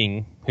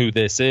seeking who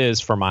this is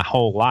for my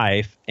whole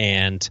life.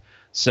 And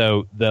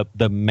so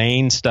the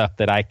main stuff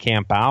that I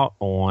camp out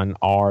on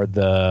are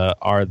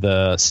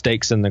the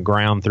stakes in the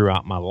ground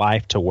throughout my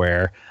life, to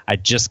where I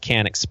just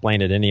can't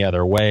explain it any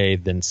other way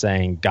than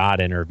saying God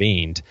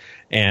intervened.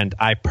 And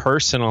I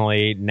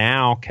personally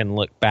now can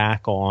look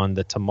back on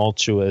the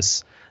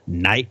tumultuous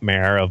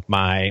nightmare of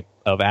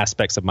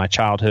aspects of my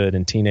childhood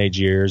and teenage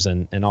years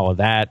and all of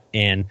that,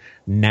 and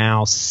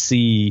now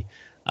see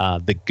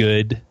the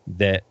good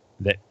that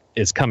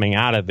is coming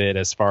out of it,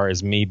 as far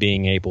as me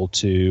being able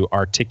to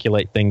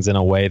articulate things in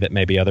a way that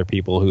maybe other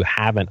people who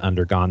haven't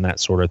undergone that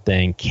sort of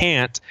thing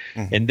can't.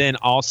 Mm-hmm. And then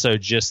also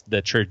just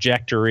the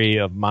trajectory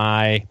of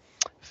my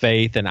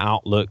faith and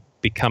outlook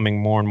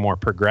becoming more and more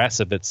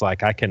progressive. It's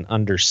like I can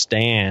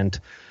understand,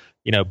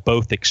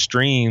 both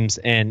extremes.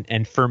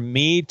 And for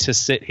me to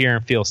sit here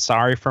and feel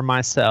sorry for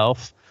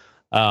myself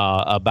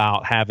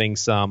about having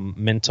some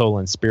mental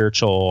and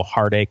spiritual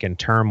heartache and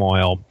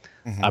turmoil,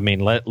 mm-hmm. I mean,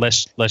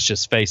 let's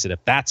just face it. If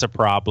that's a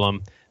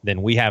problem,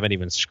 then we haven't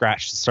even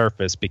scratched the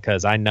surface,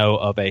 because I know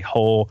of a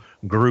whole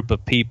group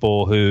of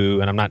people who,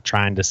 and I'm not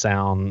trying to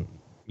sound,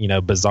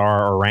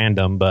 bizarre or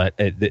random, but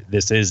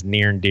this is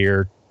near and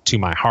dear to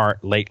my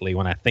heart lately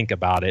when I think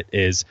about it,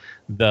 is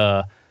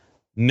the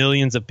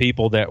millions of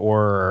people that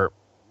were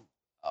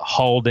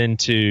hauled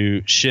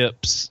into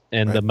ships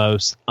in the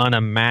most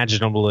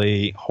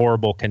unimaginably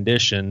horrible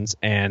conditions,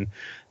 and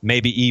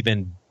maybe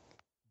even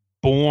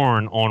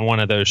born on one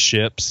of those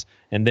ships,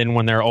 and then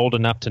when they're old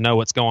enough to know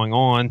what's going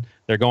on,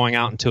 they're going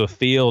out into a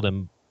field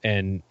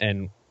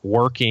and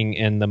working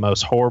in the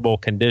most horrible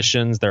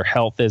conditions. Their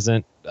health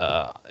isn't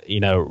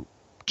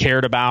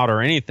cared about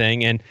or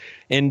anything, and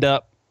end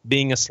up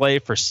being a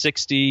slave for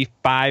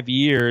 65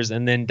 years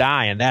and then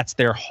die, and that's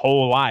their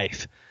whole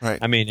life. Right.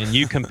 I mean, and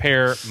you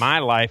compare my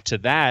life to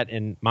that,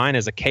 and mine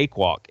is a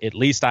cakewalk. At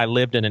least I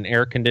lived in an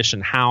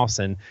air-conditioned house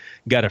and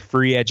got a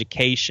free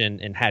education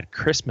and had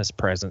Christmas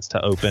presents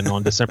to open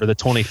on December the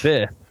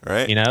 25th.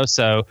 Right.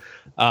 So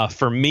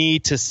for me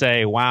to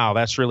say, wow,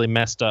 that's really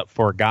messed up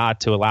for God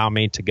to allow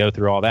me to go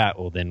through all that,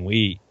 well, then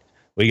we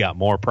got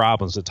more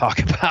problems to talk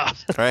about.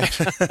 Right.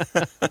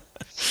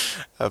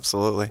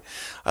 Absolutely.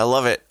 I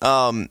love it.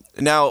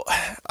 Now,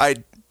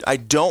 I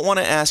don't want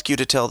to ask you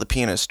to tell the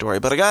penis story,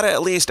 but I got to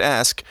at least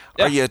ask,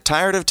 are you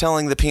tired of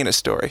telling the penis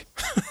story?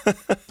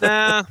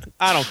 Nah,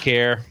 I don't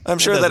care. I'm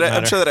sure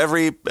that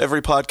every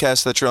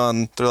podcast that you're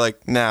on, they're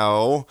like,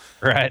 no,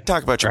 right,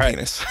 talk about your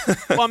penis.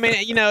 Well, I mean,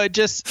 it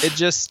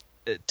just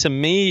to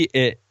me,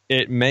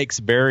 it makes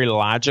very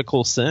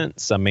logical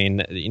sense. I mean,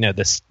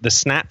 the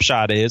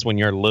snapshot is when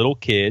you're a little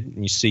kid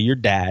and you see your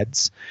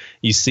dad's,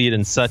 you see it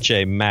in such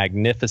a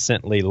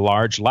magnificently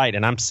large light.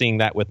 And I'm seeing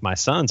that with my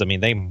sons. I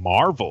mean, they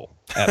marvel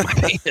at my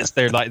penis.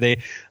 They're like, they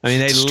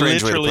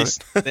literally,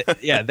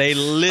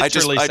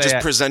 I just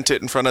present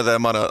it in front of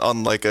them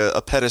on like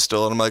a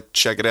pedestal, and I'm like,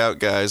 check it out,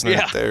 guys.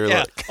 And they're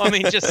like, I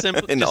mean, just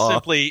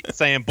simply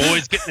saying,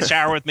 boys, get in the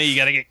shower with me. You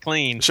got to get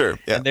clean. Sure.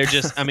 Yeah. And they're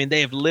just, I mean, they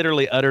have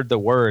literally uttered the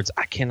words,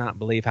 I cannot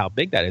believe how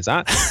big that is.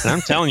 And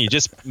I'm telling you,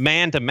 just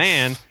man to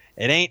man,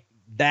 it ain't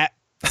that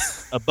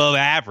above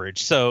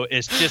average. So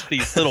it's just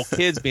these little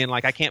kids being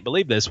like, I can't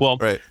believe this. Well,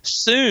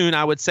 soon,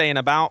 I would say in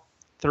about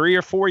 3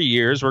 or 4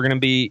 years, we're going to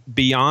be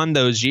beyond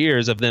those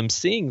years of them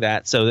seeing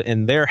that. So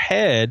in their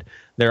head,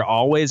 they're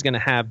always going to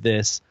have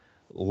this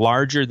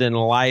larger than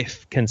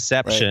life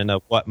conception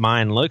of what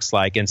mine looks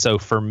like. And so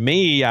for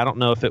me, I don't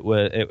know if it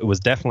was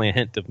definitely a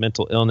hint of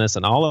mental illness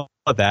and all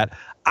of that.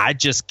 I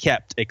just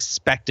kept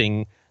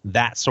expecting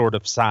that sort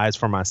of size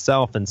for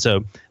myself. And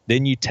so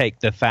then you take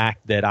the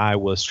fact that I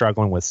was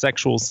struggling with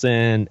sexual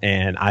sin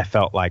and I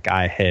felt like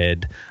I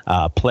had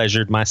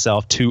pleasured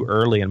myself too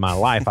early in my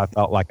life. I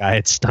felt like I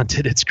had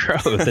stunted its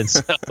growth. And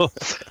so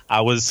I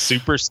was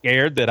super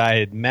scared that I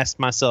had messed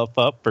myself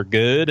up for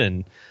good.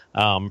 And,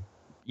 up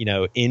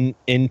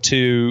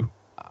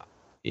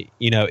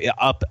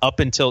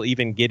until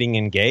even getting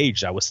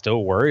engaged, I was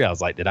still worried. I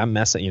was like, did I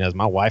mess it? Is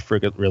my wife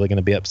really going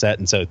to be upset?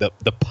 And so the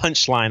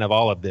punchline of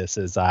all of this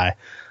is I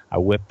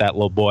whipped that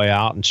little boy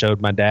out and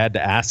showed my dad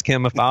to ask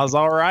him if I was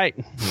all right.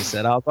 He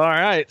said I was all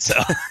right. So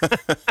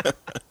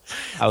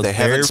they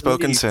haven't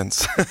spoken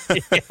since.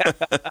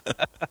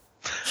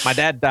 My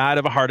dad died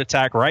of a heart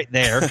attack right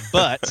there,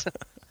 but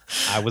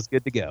I was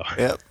good to go.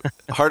 Yep.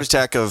 Heart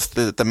attack of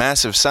the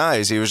massive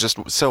size. He was just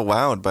so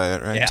wowed by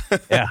it, right?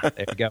 Yeah.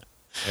 There you go.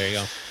 There you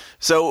go.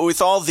 So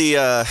with all the,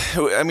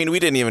 we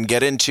didn't even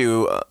get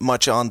into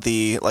much on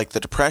the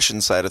depression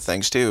side of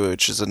things too,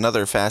 which is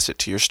another facet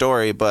to your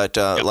story. But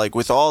like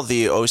with all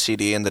the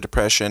OCD and the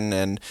depression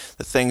and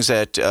the things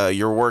that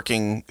you're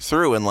working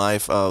through in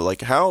life,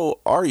 how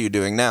are you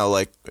doing now?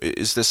 Like,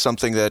 is this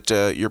something that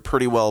you're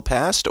pretty well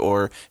past,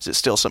 or is it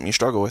still something you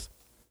struggle with?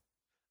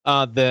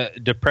 The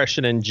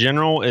depression in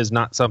general is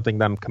not something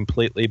that I'm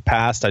completely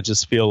past. I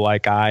just feel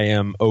like I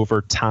am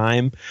over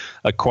time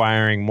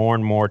acquiring more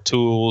and more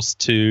tools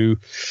to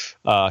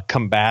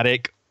combat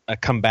it.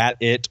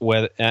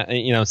 With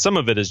some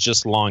of it is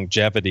just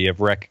longevity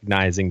of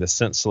recognizing the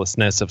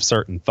senselessness of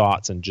certain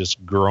thoughts and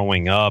just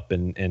growing up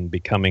and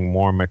becoming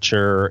more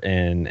mature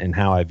in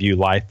how I view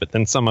life. But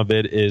then some of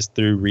it is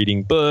through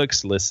reading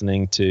books,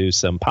 listening to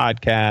some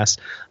podcasts,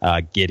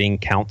 getting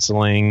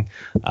counseling,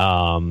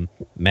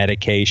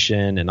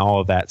 medication, and all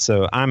of that.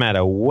 So I'm at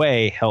a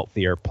way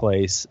healthier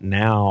place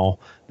now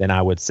than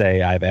I would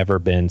say I've ever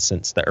been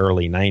since the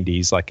early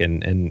 90s, like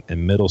in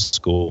middle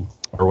school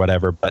or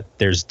whatever. But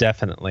there's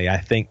definitely, I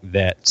think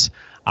that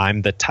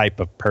I'm the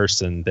type of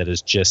person that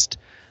is just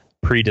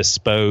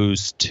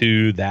predisposed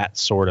to that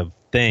sort of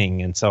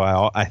thing. And so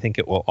I think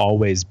it will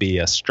always be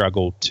a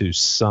struggle to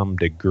some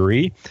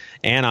degree.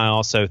 And I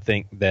also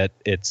think that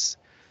it's,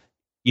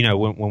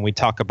 when we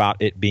talk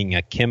about it being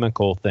a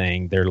chemical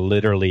thing, there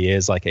literally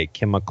is like a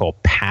chemical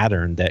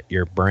pattern that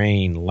your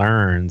brain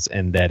learns,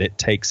 and that it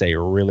takes a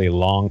really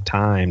long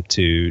time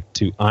to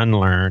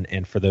unlearn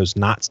and for those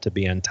knots to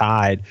be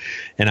untied.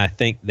 And I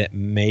think that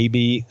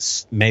maybe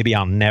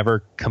I'll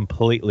never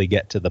completely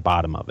get to the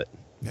bottom of it.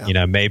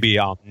 Yeah. Maybe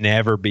I'll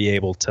never be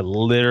able to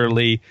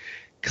literally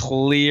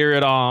clear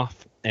it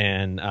off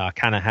and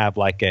kind of have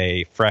like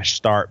a fresh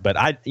start. But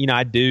I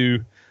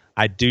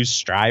do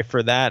strive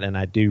for that, and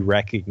I do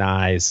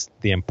recognize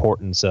the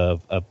importance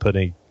of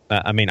putting.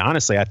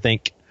 Honestly, I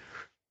think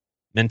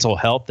mental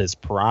health is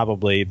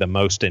probably the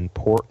most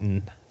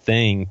important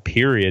thing,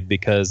 period,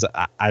 because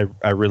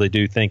I really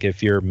do think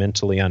if you're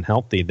mentally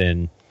unhealthy,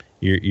 then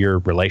your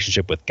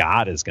relationship with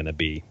God is going to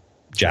be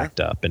jacked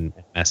up and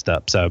messed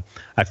up. So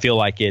I feel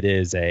like it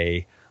is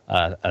a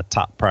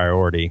top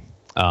priority.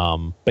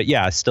 But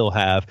yeah, I still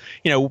have,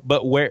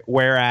 but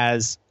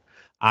whereas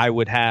I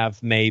would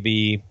have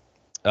maybe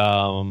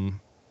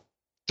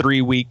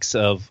 3 weeks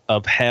of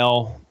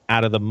hell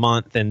out of the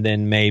month, and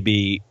then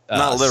maybe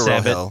not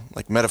literal hell,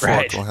 like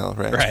metaphorical hell,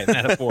 right?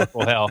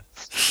 Metaphorical hell,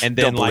 and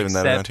then don't believe in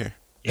that around here.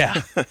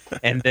 Yeah,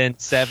 and then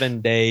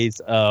 7 days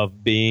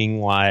of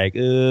being like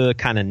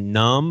kind of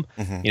numb.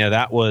 Mm-hmm.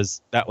 That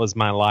was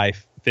my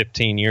life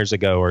 15 years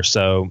ago or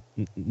so.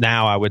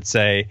 Now I would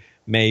say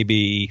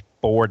maybe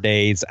 4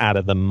 days out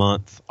of the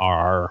month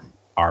are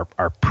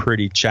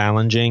pretty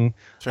challenging.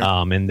 Sure.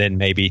 And then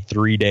maybe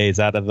 3 days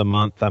out of the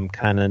month I'm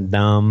kind of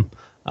numb.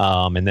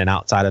 And then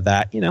outside of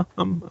that,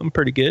 I'm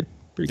pretty good.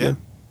 Good.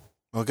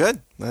 Well,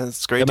 good.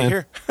 That's great to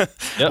hear.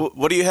 Yep.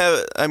 What do you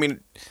have?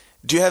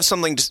 Do you have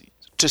something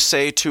to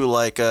say to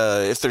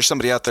if there's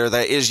somebody out there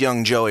that is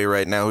young Joey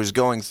right now who's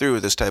going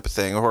through this type of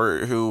thing, or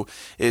who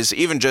is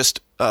even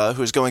just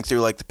who's going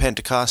through like the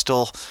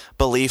Pentecostal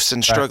beliefs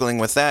and struggling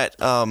with that?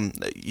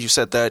 You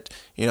said that,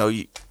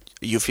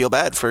 you feel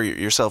bad for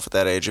yourself at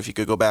that age. If you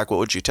could go back, what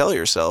would you tell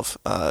yourself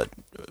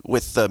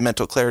with the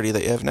mental clarity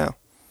that you have now?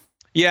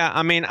 Yeah,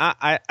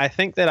 I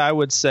think that I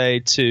would say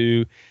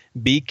to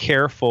be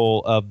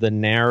careful of the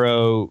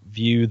narrow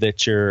view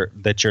that you're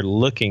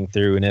looking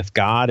through. And if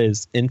God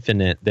is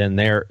infinite, then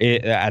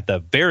at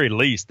the very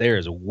least, there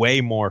is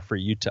way more for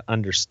you to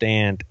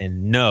understand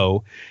and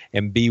know,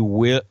 and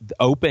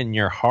open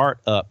your heart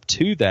up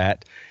to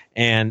that.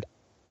 And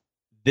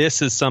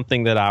this is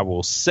something that I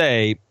will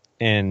say,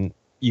 and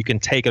you can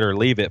take it or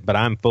leave it, but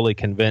I'm fully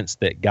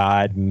convinced that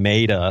God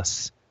made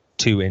us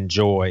to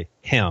enjoy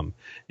him.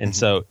 And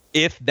so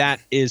if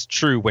that is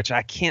true, which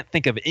I can't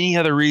think of any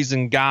other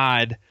reason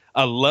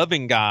a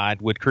loving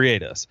God would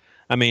create us.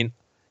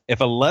 if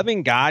a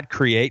loving God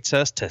creates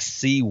us to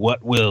see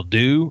what we'll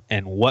do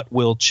and what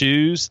we'll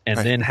choose, and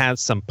Right. then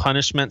has some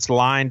punishments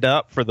lined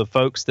up for the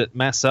folks that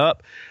mess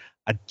up,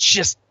 I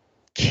just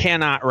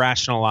cannot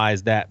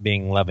rationalize that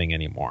being loving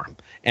anymore.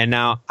 And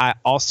now I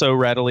also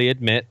readily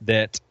admit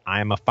that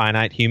I'm a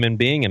finite human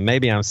being, and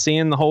maybe I'm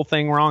seeing the whole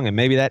thing wrong, and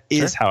maybe that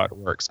is how it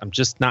works. I'm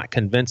just not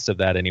convinced of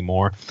that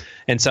anymore.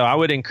 And so I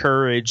would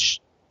encourage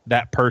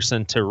that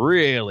person to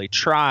really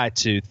try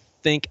to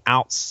think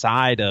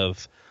outside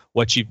of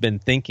what you've been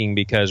thinking,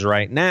 because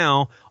right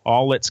now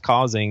all it's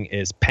causing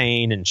is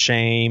pain and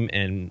shame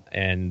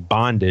and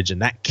bondage,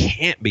 and that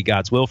can't be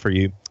God's will for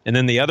you. And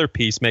then the other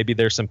piece, maybe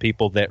there's some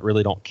people that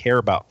really don't care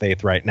about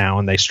faith right now,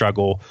 and they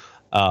struggle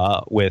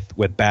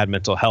with bad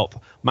mental health.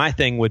 My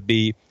thing would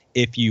be,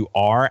 if you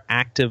are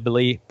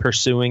actively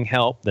pursuing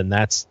help, then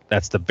that's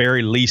the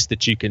very least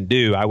that you can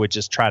do. I would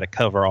just try to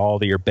cover all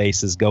of your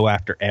bases, go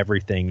after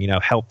everything,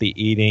 healthy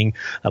eating,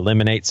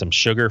 eliminate some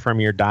sugar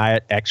from your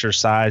diet,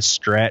 exercise,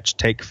 stretch,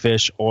 take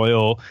fish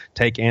oil,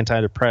 take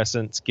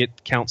antidepressants,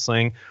 get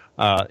counseling,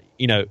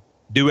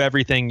 do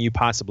everything you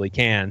possibly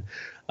can.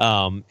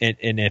 And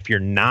if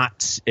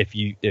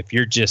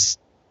you're just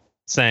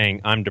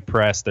saying, I'm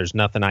depressed, there's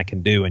nothing I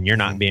can do, and you're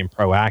not being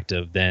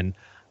proactive, then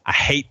I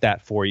hate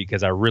that for you,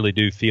 because I really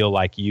do feel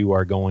like you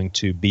are going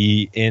to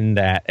be in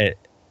that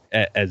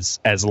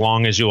as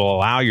long as you'll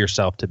allow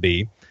yourself to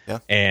be. Yeah.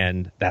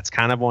 And that's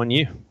kind of on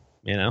you.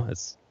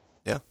 It's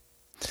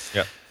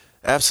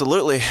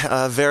Absolutely.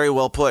 Very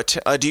well put.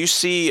 Do you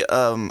see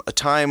a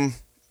time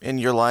in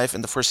your life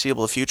in the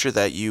foreseeable future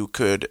that you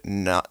could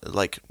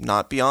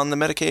not be on the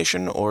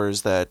medication, or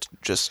is that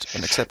just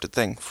an accepted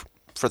thing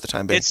for the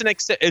time being?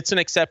 It's an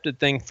accepted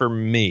thing for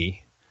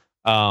me.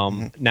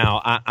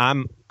 Now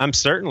I'm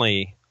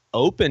certainly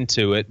open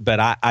to it, but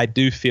I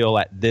do feel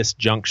at this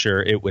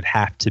juncture it would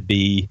have to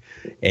be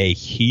a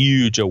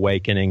huge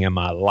awakening in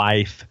my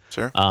life,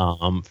 Sure.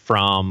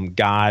 From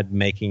God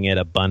making it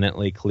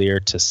abundantly clear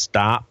to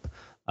stop,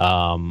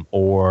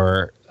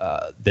 or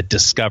the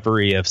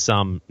discovery of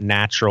some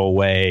natural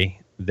way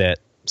that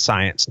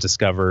science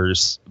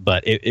discovers.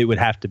 But it would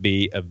have to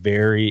be a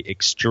very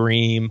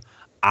extreme,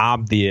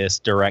 obvious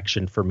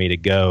direction for me to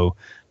go,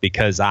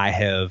 because I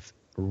have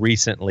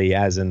recently,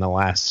 as in the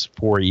last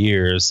 4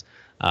 years,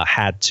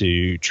 had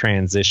to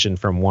transition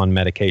from one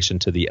medication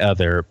to the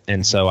other.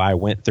 And so I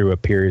went through a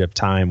period of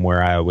time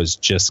where I was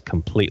just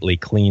completely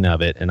clean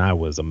of it, and I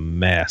was a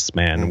mess,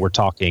 man. We're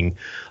talking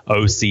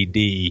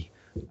OCD,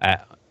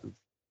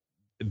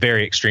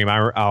 very extreme.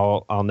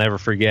 I'll never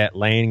forget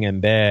laying in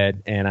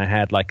bed, and I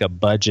had like a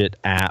budget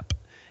app,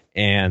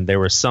 and there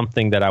was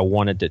something that I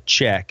wanted to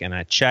check, and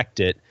I checked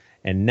it.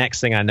 And next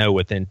thing I know,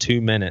 within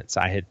 2 minutes,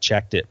 I had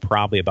checked it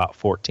probably about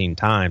 14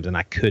 times, and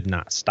I could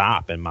not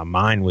stop. And my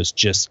mind was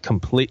just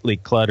completely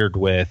cluttered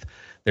with,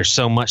 there's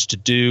so much to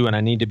do, and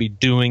I need to be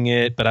doing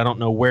it, but I don't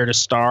know where to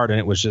start. And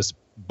it was just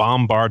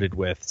bombarded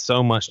with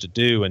so much to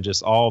do, and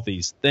just all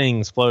these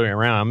things floating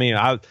around. I mean,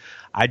 I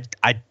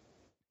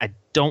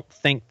don't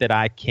think that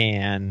I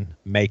can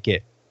make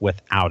it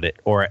without it,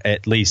 or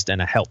at least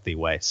in a healthy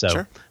way. So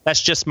Sure.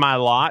 That's just my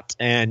lot.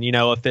 And,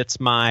 if it's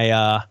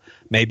my,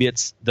 maybe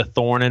it's the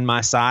thorn in my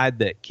side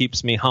that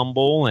keeps me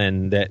humble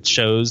and that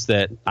shows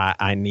that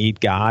I need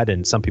God.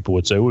 And some people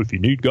would say, well, if you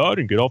need God,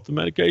 and get off the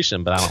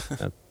medication. But I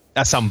don't,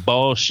 that's some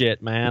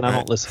bullshit, man. I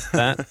don't listen to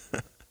that.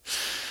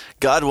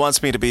 God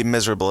wants me to be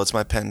miserable. It's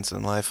my penance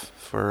in life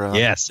for and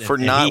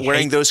not he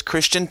wearing hates- those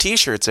Christian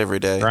T-shirts every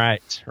day.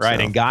 Right. So-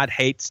 And God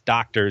hates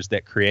doctors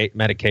that create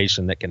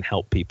medication that can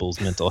help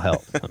people's mental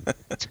health.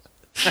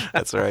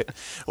 That's right.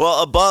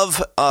 Well,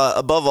 above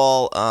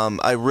all,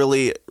 I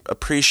really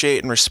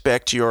appreciate and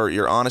respect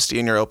your honesty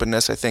and your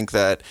openness. I think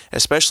that,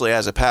 especially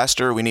as a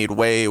pastor, we need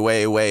way,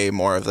 way, way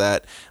more of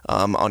that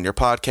on your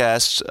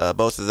podcast,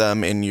 both of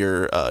them, in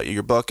your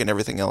book and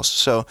everything else.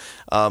 So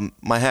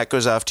my hat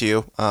goes off to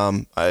you.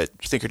 I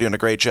think you're doing a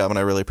great job, and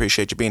I really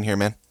appreciate you being here,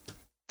 man.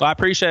 Well, I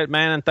appreciate it,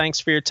 man, and thanks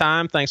for your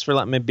time. Thanks for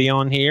letting me be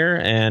on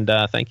here, and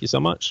thank you so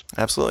much.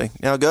 Absolutely.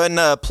 Now go ahead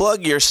and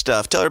plug your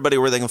stuff. Tell everybody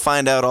where they can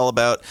find out all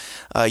about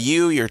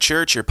you, your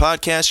church, your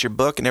podcast, your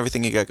book, and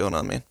everything you got going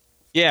on, man.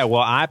 Yeah,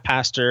 well, I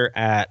pastor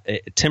at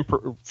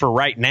for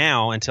right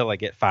now until I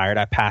get fired.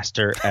 I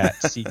pastor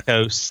at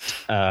Seacoast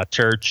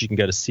Church. You can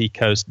go to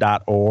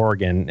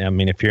seacoast.org, and I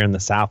mean, if you're in the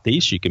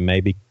Southeast, you can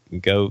maybe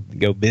go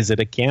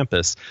visit a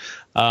campus.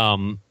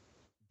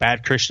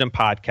 BadChristian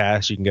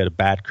podcast, you can go to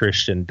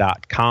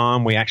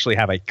badchristian.com. We actually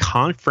have a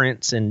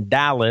conference in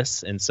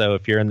Dallas, and so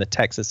if you're in the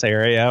Texas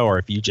area, or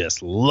if you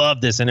just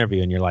love this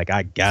interview and you're like,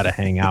 I gotta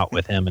hang out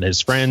with him and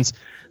his friends,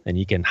 then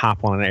you can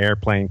hop on an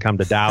airplane, come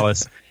to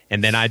Dallas.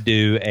 And then I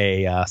do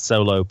a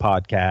solo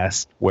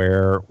podcast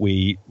where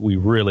we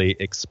really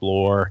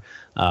explore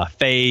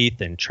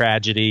faith and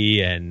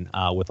tragedy, and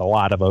with a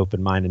lot of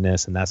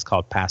open-mindedness, and that's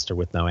called Pastor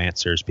with No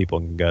Answers. People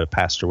can go to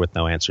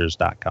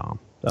pastorwithnoanswers.com.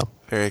 So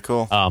very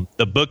cool.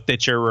 The book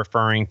that you're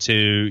referring to,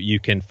 you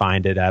can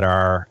find it at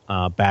our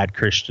Bad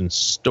Christian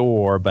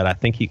store, but I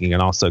think you can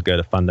also go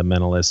to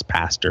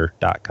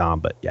fundamentalistpastor.com.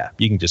 But yeah,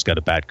 you can just go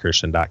to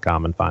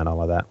badchristian.com and find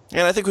all of that.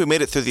 And I think we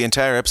made it through the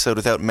entire episode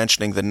without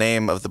mentioning the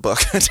name of the book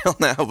until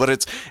now, but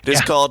it is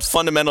called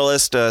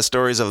Fundamentalist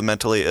Stories of a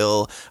Mentally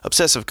Ill,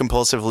 Obsessive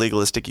Compulsive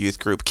Legalistic Youth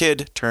Group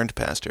Kid Turned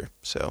Pastor.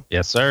 So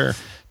yes, sir.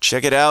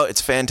 Check it out. It's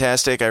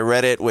fantastic. I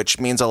read it, which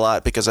means a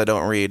lot because I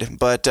don't read.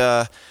 But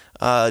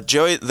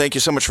Joey, thank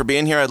you so much for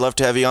being here. I'd love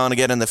to have you on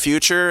again in the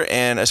future,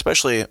 and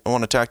especially I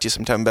want to talk to you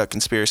sometime about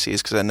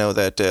conspiracies because I know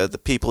that the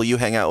people you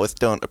hang out with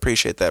don't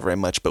appreciate that very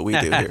much, but we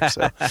do here.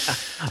 So.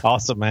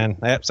 Awesome, man.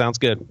 Yep, sounds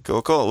good.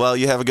 Cool. Well,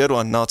 you have a good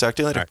one, and I'll talk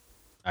to you later.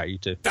 All right, you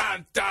too.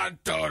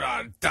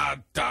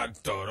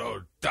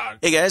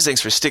 Hey guys,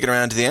 thanks for sticking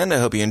around to the end. I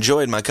hope you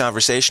enjoyed my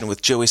conversation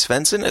with Joey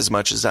Svendsen as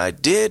much as I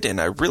did, and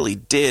I really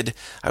did.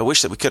 I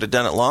wish that we could have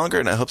done it longer,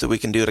 and I hope that we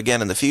can do it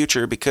again in the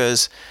future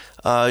because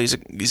he's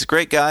a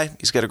great guy.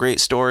 He's got a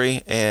great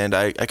story, and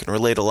I can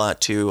relate a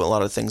lot to a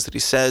lot of the things that he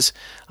says.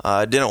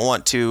 I didn't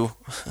want to,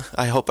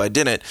 I hope I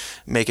didn't,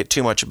 make it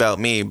too much about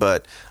me,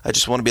 but I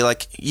just want to be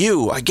like,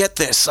 I get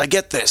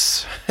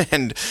this.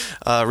 And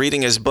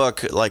reading his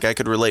book, like I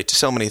could relate to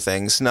so many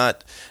things,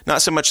 not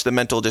so much the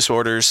mental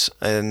disorders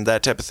and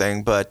that type of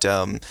thing, but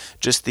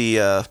just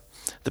the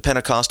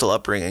Pentecostal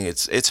upbringing.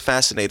 It's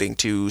fascinating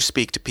to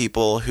speak to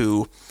people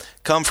who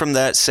come from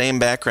that same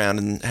background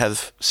and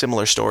have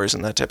similar stories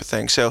and that type of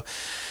thing. So,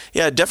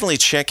 yeah, definitely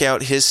check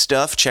out his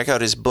stuff. Check out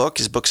his book.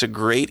 His book's a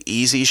great,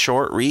 easy,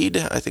 short read.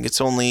 I think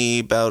it's only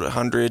about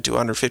 100 to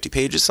 150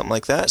 pages, something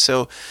like that.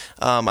 So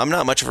I'm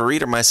not much of a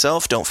reader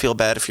myself. Don't feel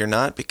bad if you're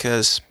not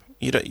because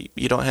you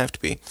don't have to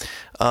be.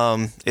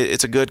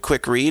 It's a good,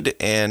 quick read,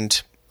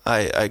 and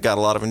I got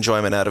a lot of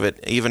enjoyment out of it,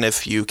 even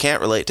if you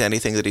can't relate to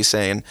anything that he's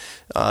saying.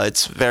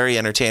 It's very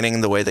entertaining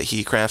the way that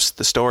he crafts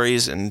the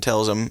stories and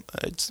tells them.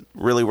 It's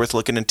really worth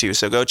looking into.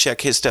 So go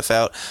check his stuff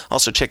out.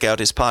 Also check out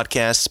his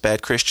podcasts,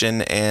 Bad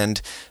Christian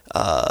and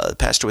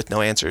Pastor with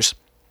No Answers.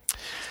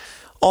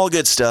 All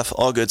good stuff.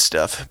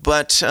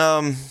 But,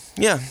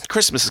 yeah,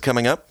 Christmas is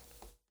coming up.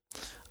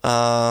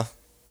 It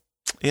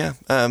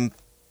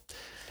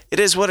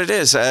is what it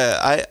is.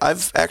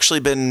 I've actually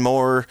been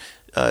more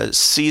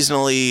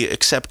seasonally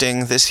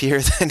accepting this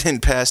year than in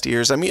past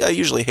years. I mean, I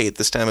usually hate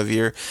this time of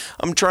year.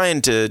 I'm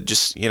trying to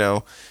just,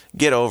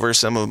 get over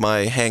some of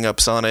my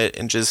hang-ups on it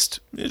and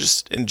just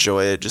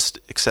enjoy it, just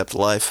accept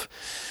life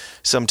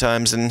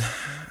sometimes. And,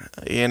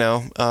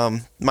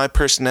 my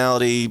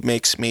personality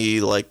makes me,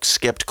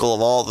 skeptical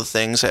of all the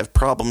things. I have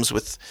problems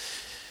with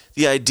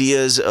the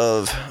ideas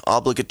of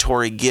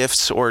obligatory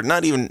gifts, or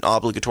not even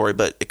obligatory,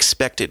 but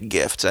expected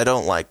gifts. I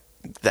don't like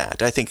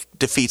that. I think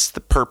defeats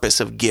the purpose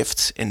of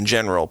gifts in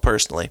general,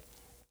 personally.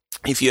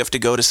 If you have to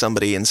go to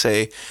somebody and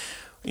say,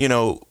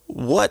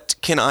 what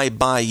can I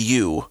buy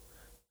you?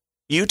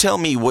 You tell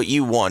me what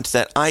you want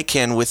that I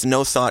can, with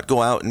no thought,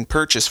 go out and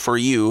purchase for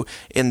you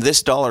in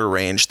this dollar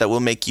range that will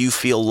make you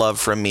feel love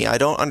from me. I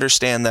don't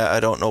understand that. I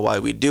don't know why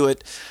we do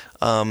it.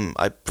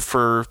 I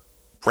prefer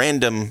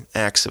random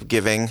acts of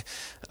giving.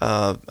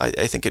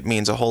 I think it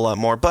means a whole lot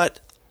more, but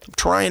I'm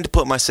trying to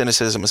put my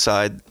cynicism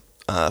aside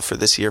for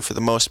this year for the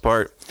most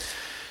part.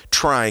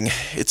 Trying.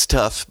 It's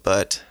tough,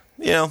 but,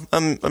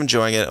 I'm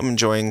enjoying it. I'm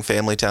enjoying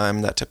family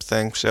time, that type of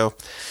thing. So,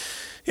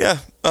 yeah,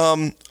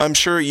 I'm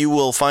sure you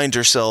will find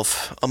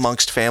yourself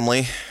amongst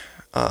family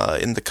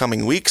in the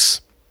coming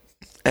weeks.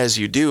 As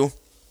you do,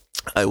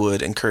 I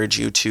would encourage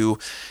you to,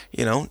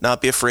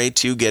 not be afraid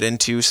to get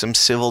into some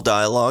civil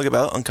dialogue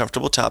about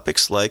uncomfortable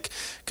topics like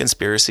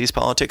conspiracies,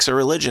 politics, or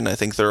religion. I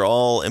think they're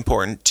all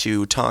important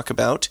to talk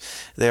about.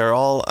 They're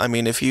all,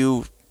 if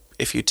you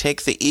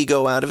take the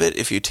ego out of it,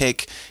 if you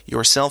take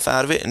yourself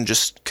out of it and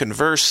just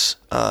converse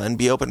and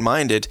be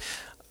open-minded,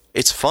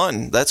 it's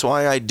fun. That's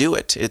why I do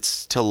it.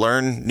 It's to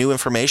learn new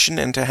information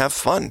and to have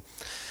fun.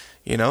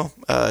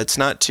 It's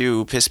not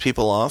to piss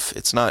people off.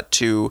 It's not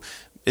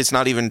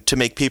even to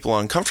make people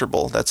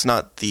uncomfortable. That's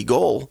not the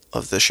goal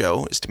of the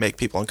show, is to make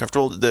people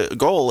uncomfortable. The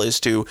goal is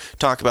to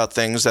talk about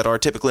things that are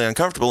typically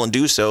uncomfortable and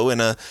do so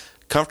in a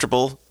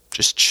comfortable,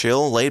 just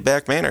chill,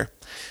 laid-back manner,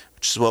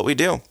 which is what we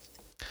do.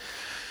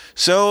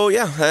 So,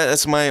 yeah,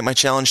 that's my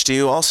challenge to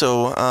you.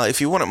 Also,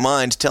 if you wouldn't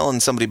mind telling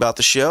somebody about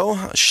the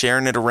show,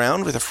 sharing it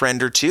around with a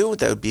friend or two,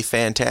 that would be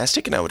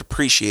fantastic, and I would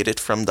appreciate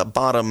it from the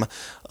bottom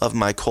of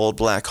my cold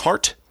black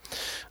heart.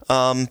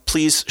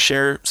 Please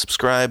share,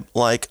 subscribe,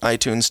 like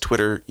iTunes,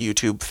 Twitter,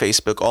 YouTube,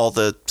 Facebook, all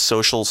the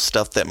social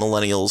stuff that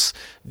millennials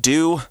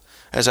do.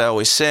 As I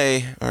always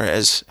say, or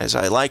as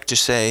I like to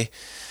say,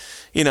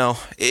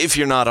 if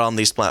you're not on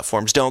these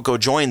platforms, don't go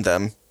join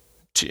them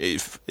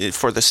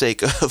for the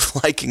sake of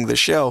liking the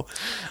show.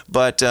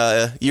 But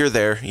you're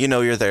there.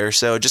 You're there.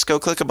 So just go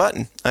click a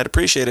button. I'd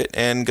appreciate it.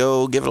 And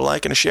go give it a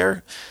like and a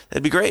share.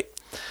 That'd be great.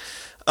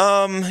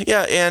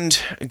 And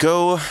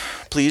go,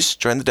 please,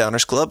 join the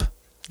Downers Club.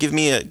 Give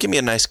me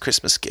a nice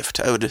Christmas gift.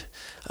 I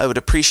would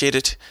appreciate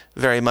it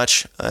very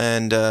much,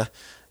 and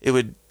it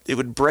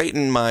would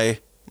brighten my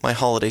my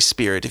holiday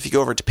spirit. If you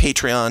go over to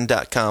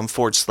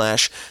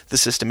patreon.com/The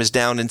System Is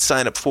Down and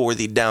sign up for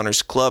the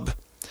Downers Club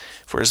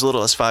for as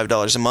little as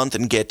 $5 a month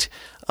and get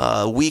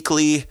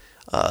weekly,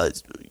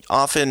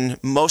 often,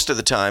 most of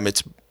the time,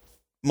 it's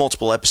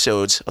multiple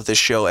episodes of this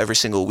show every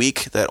single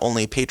week that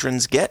only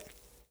patrons get.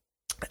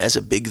 As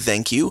a big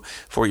thank you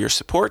for your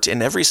support,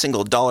 and every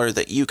single dollar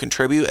that you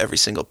contribute, every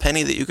single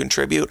penny that you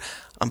contribute,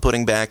 I'm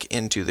putting back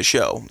into the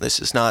show. This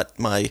is not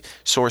my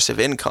source of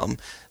income.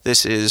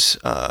 This is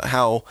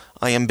how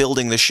I am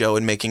building the show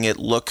and making it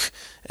look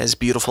as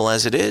beautiful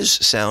as it is,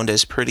 sound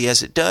as pretty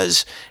as it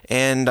does,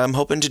 and I'm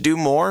hoping to do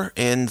more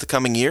in the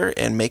coming year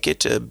and make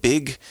it a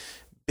big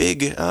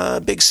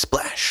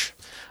splash.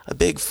 A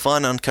big,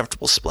 fun,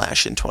 uncomfortable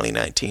splash in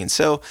 2019.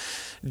 So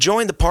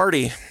join the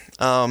party.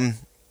 I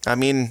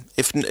mean,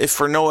 if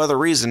for no other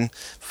reason,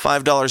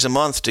 $5 a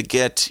month to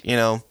get,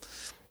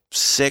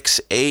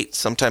 6, 8,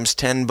 sometimes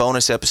 10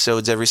 bonus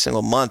episodes every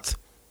single month.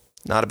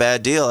 Not a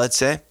bad deal, I'd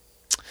say.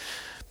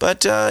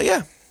 But,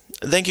 yeah,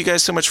 thank you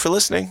guys so much for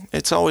listening.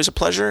 It's always a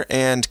pleasure.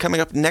 And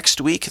coming up next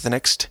week, the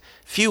next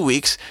few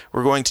weeks,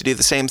 we're going to do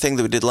the same thing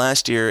that we did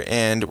last year,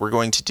 and we're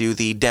going to do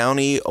the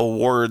Downey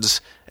Awards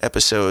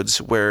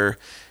episodes where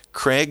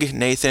Craig,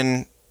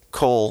 Nathan,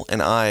 Cole,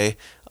 and I,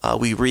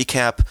 we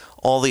recap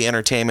all the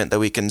entertainment that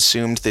we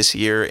consumed this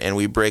year, and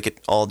we break it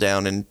all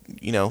down and,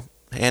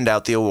 hand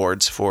out the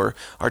awards for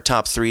our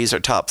top 3s, our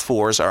top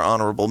 4s, our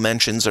honorable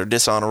mentions, our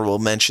dishonorable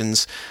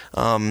mentions.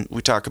 We're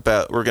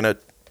going to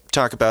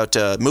talk about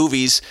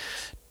movies,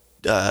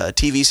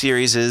 TV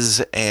series,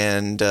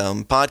 and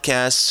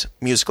podcasts,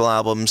 musical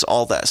albums,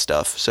 all that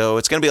stuff. So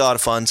it's going to be a lot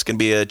of fun. It's going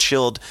to be a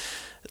chilled,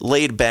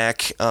 laid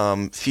back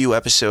few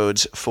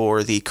episodes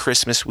for the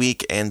Christmas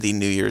week and the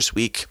New Year's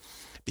week,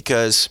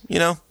 because,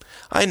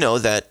 I know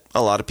that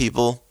a lot of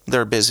people,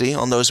 they're busy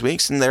on those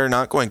weeks and they're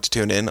not going to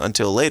tune in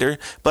until later,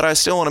 but I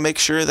still want to make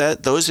sure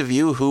that those of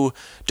you who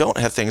don't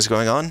have things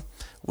going on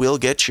will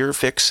get your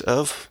fix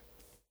of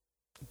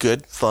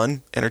good,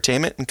 fun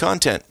entertainment and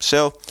content.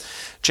 So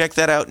check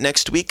that out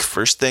next week,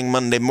 first thing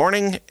Monday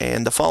morning,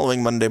 and the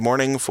following Monday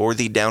morning for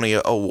the Downey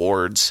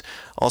Awards.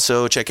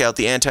 Also, check out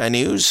the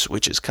Anti-News,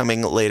 which is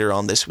coming later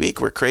on this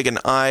week, where Craig and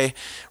I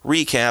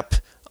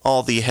recap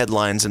all the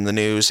headlines in the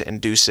news and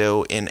do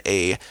so in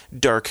a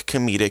dark,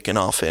 comedic, and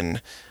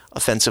often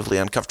offensively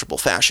uncomfortable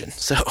fashion.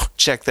 So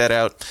check that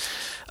out.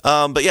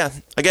 But yeah,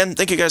 again,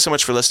 thank you guys so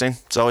much for listening.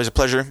 It's always a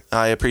pleasure.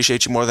 I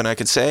appreciate you more than I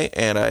could say,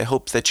 and I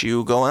hope that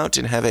you go out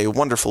and have a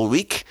wonderful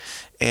week.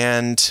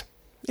 And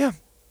yeah,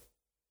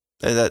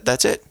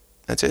 that's it.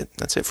 That's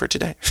it for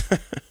today.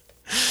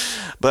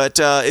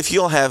 But if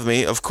you'll have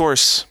me, of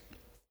course,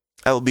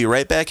 I will be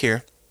right back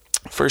here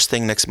first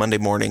thing next Monday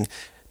morning,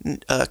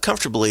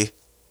 comfortably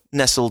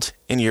nestled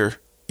in your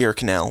ear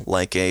canal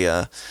like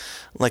a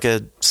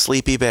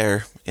sleepy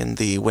bear in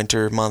the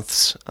winter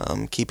months,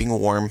 keeping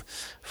warm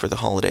for the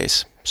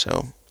holidays.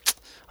 So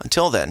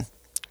until then,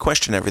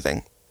 question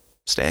everything.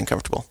 Stay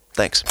uncomfortable.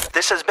 Thanks.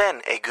 This has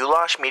been a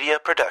Goulash Media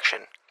production.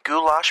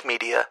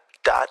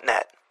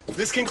 goulashmedia.net.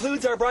 This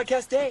concludes our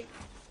broadcast day.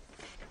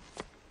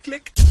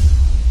 Click.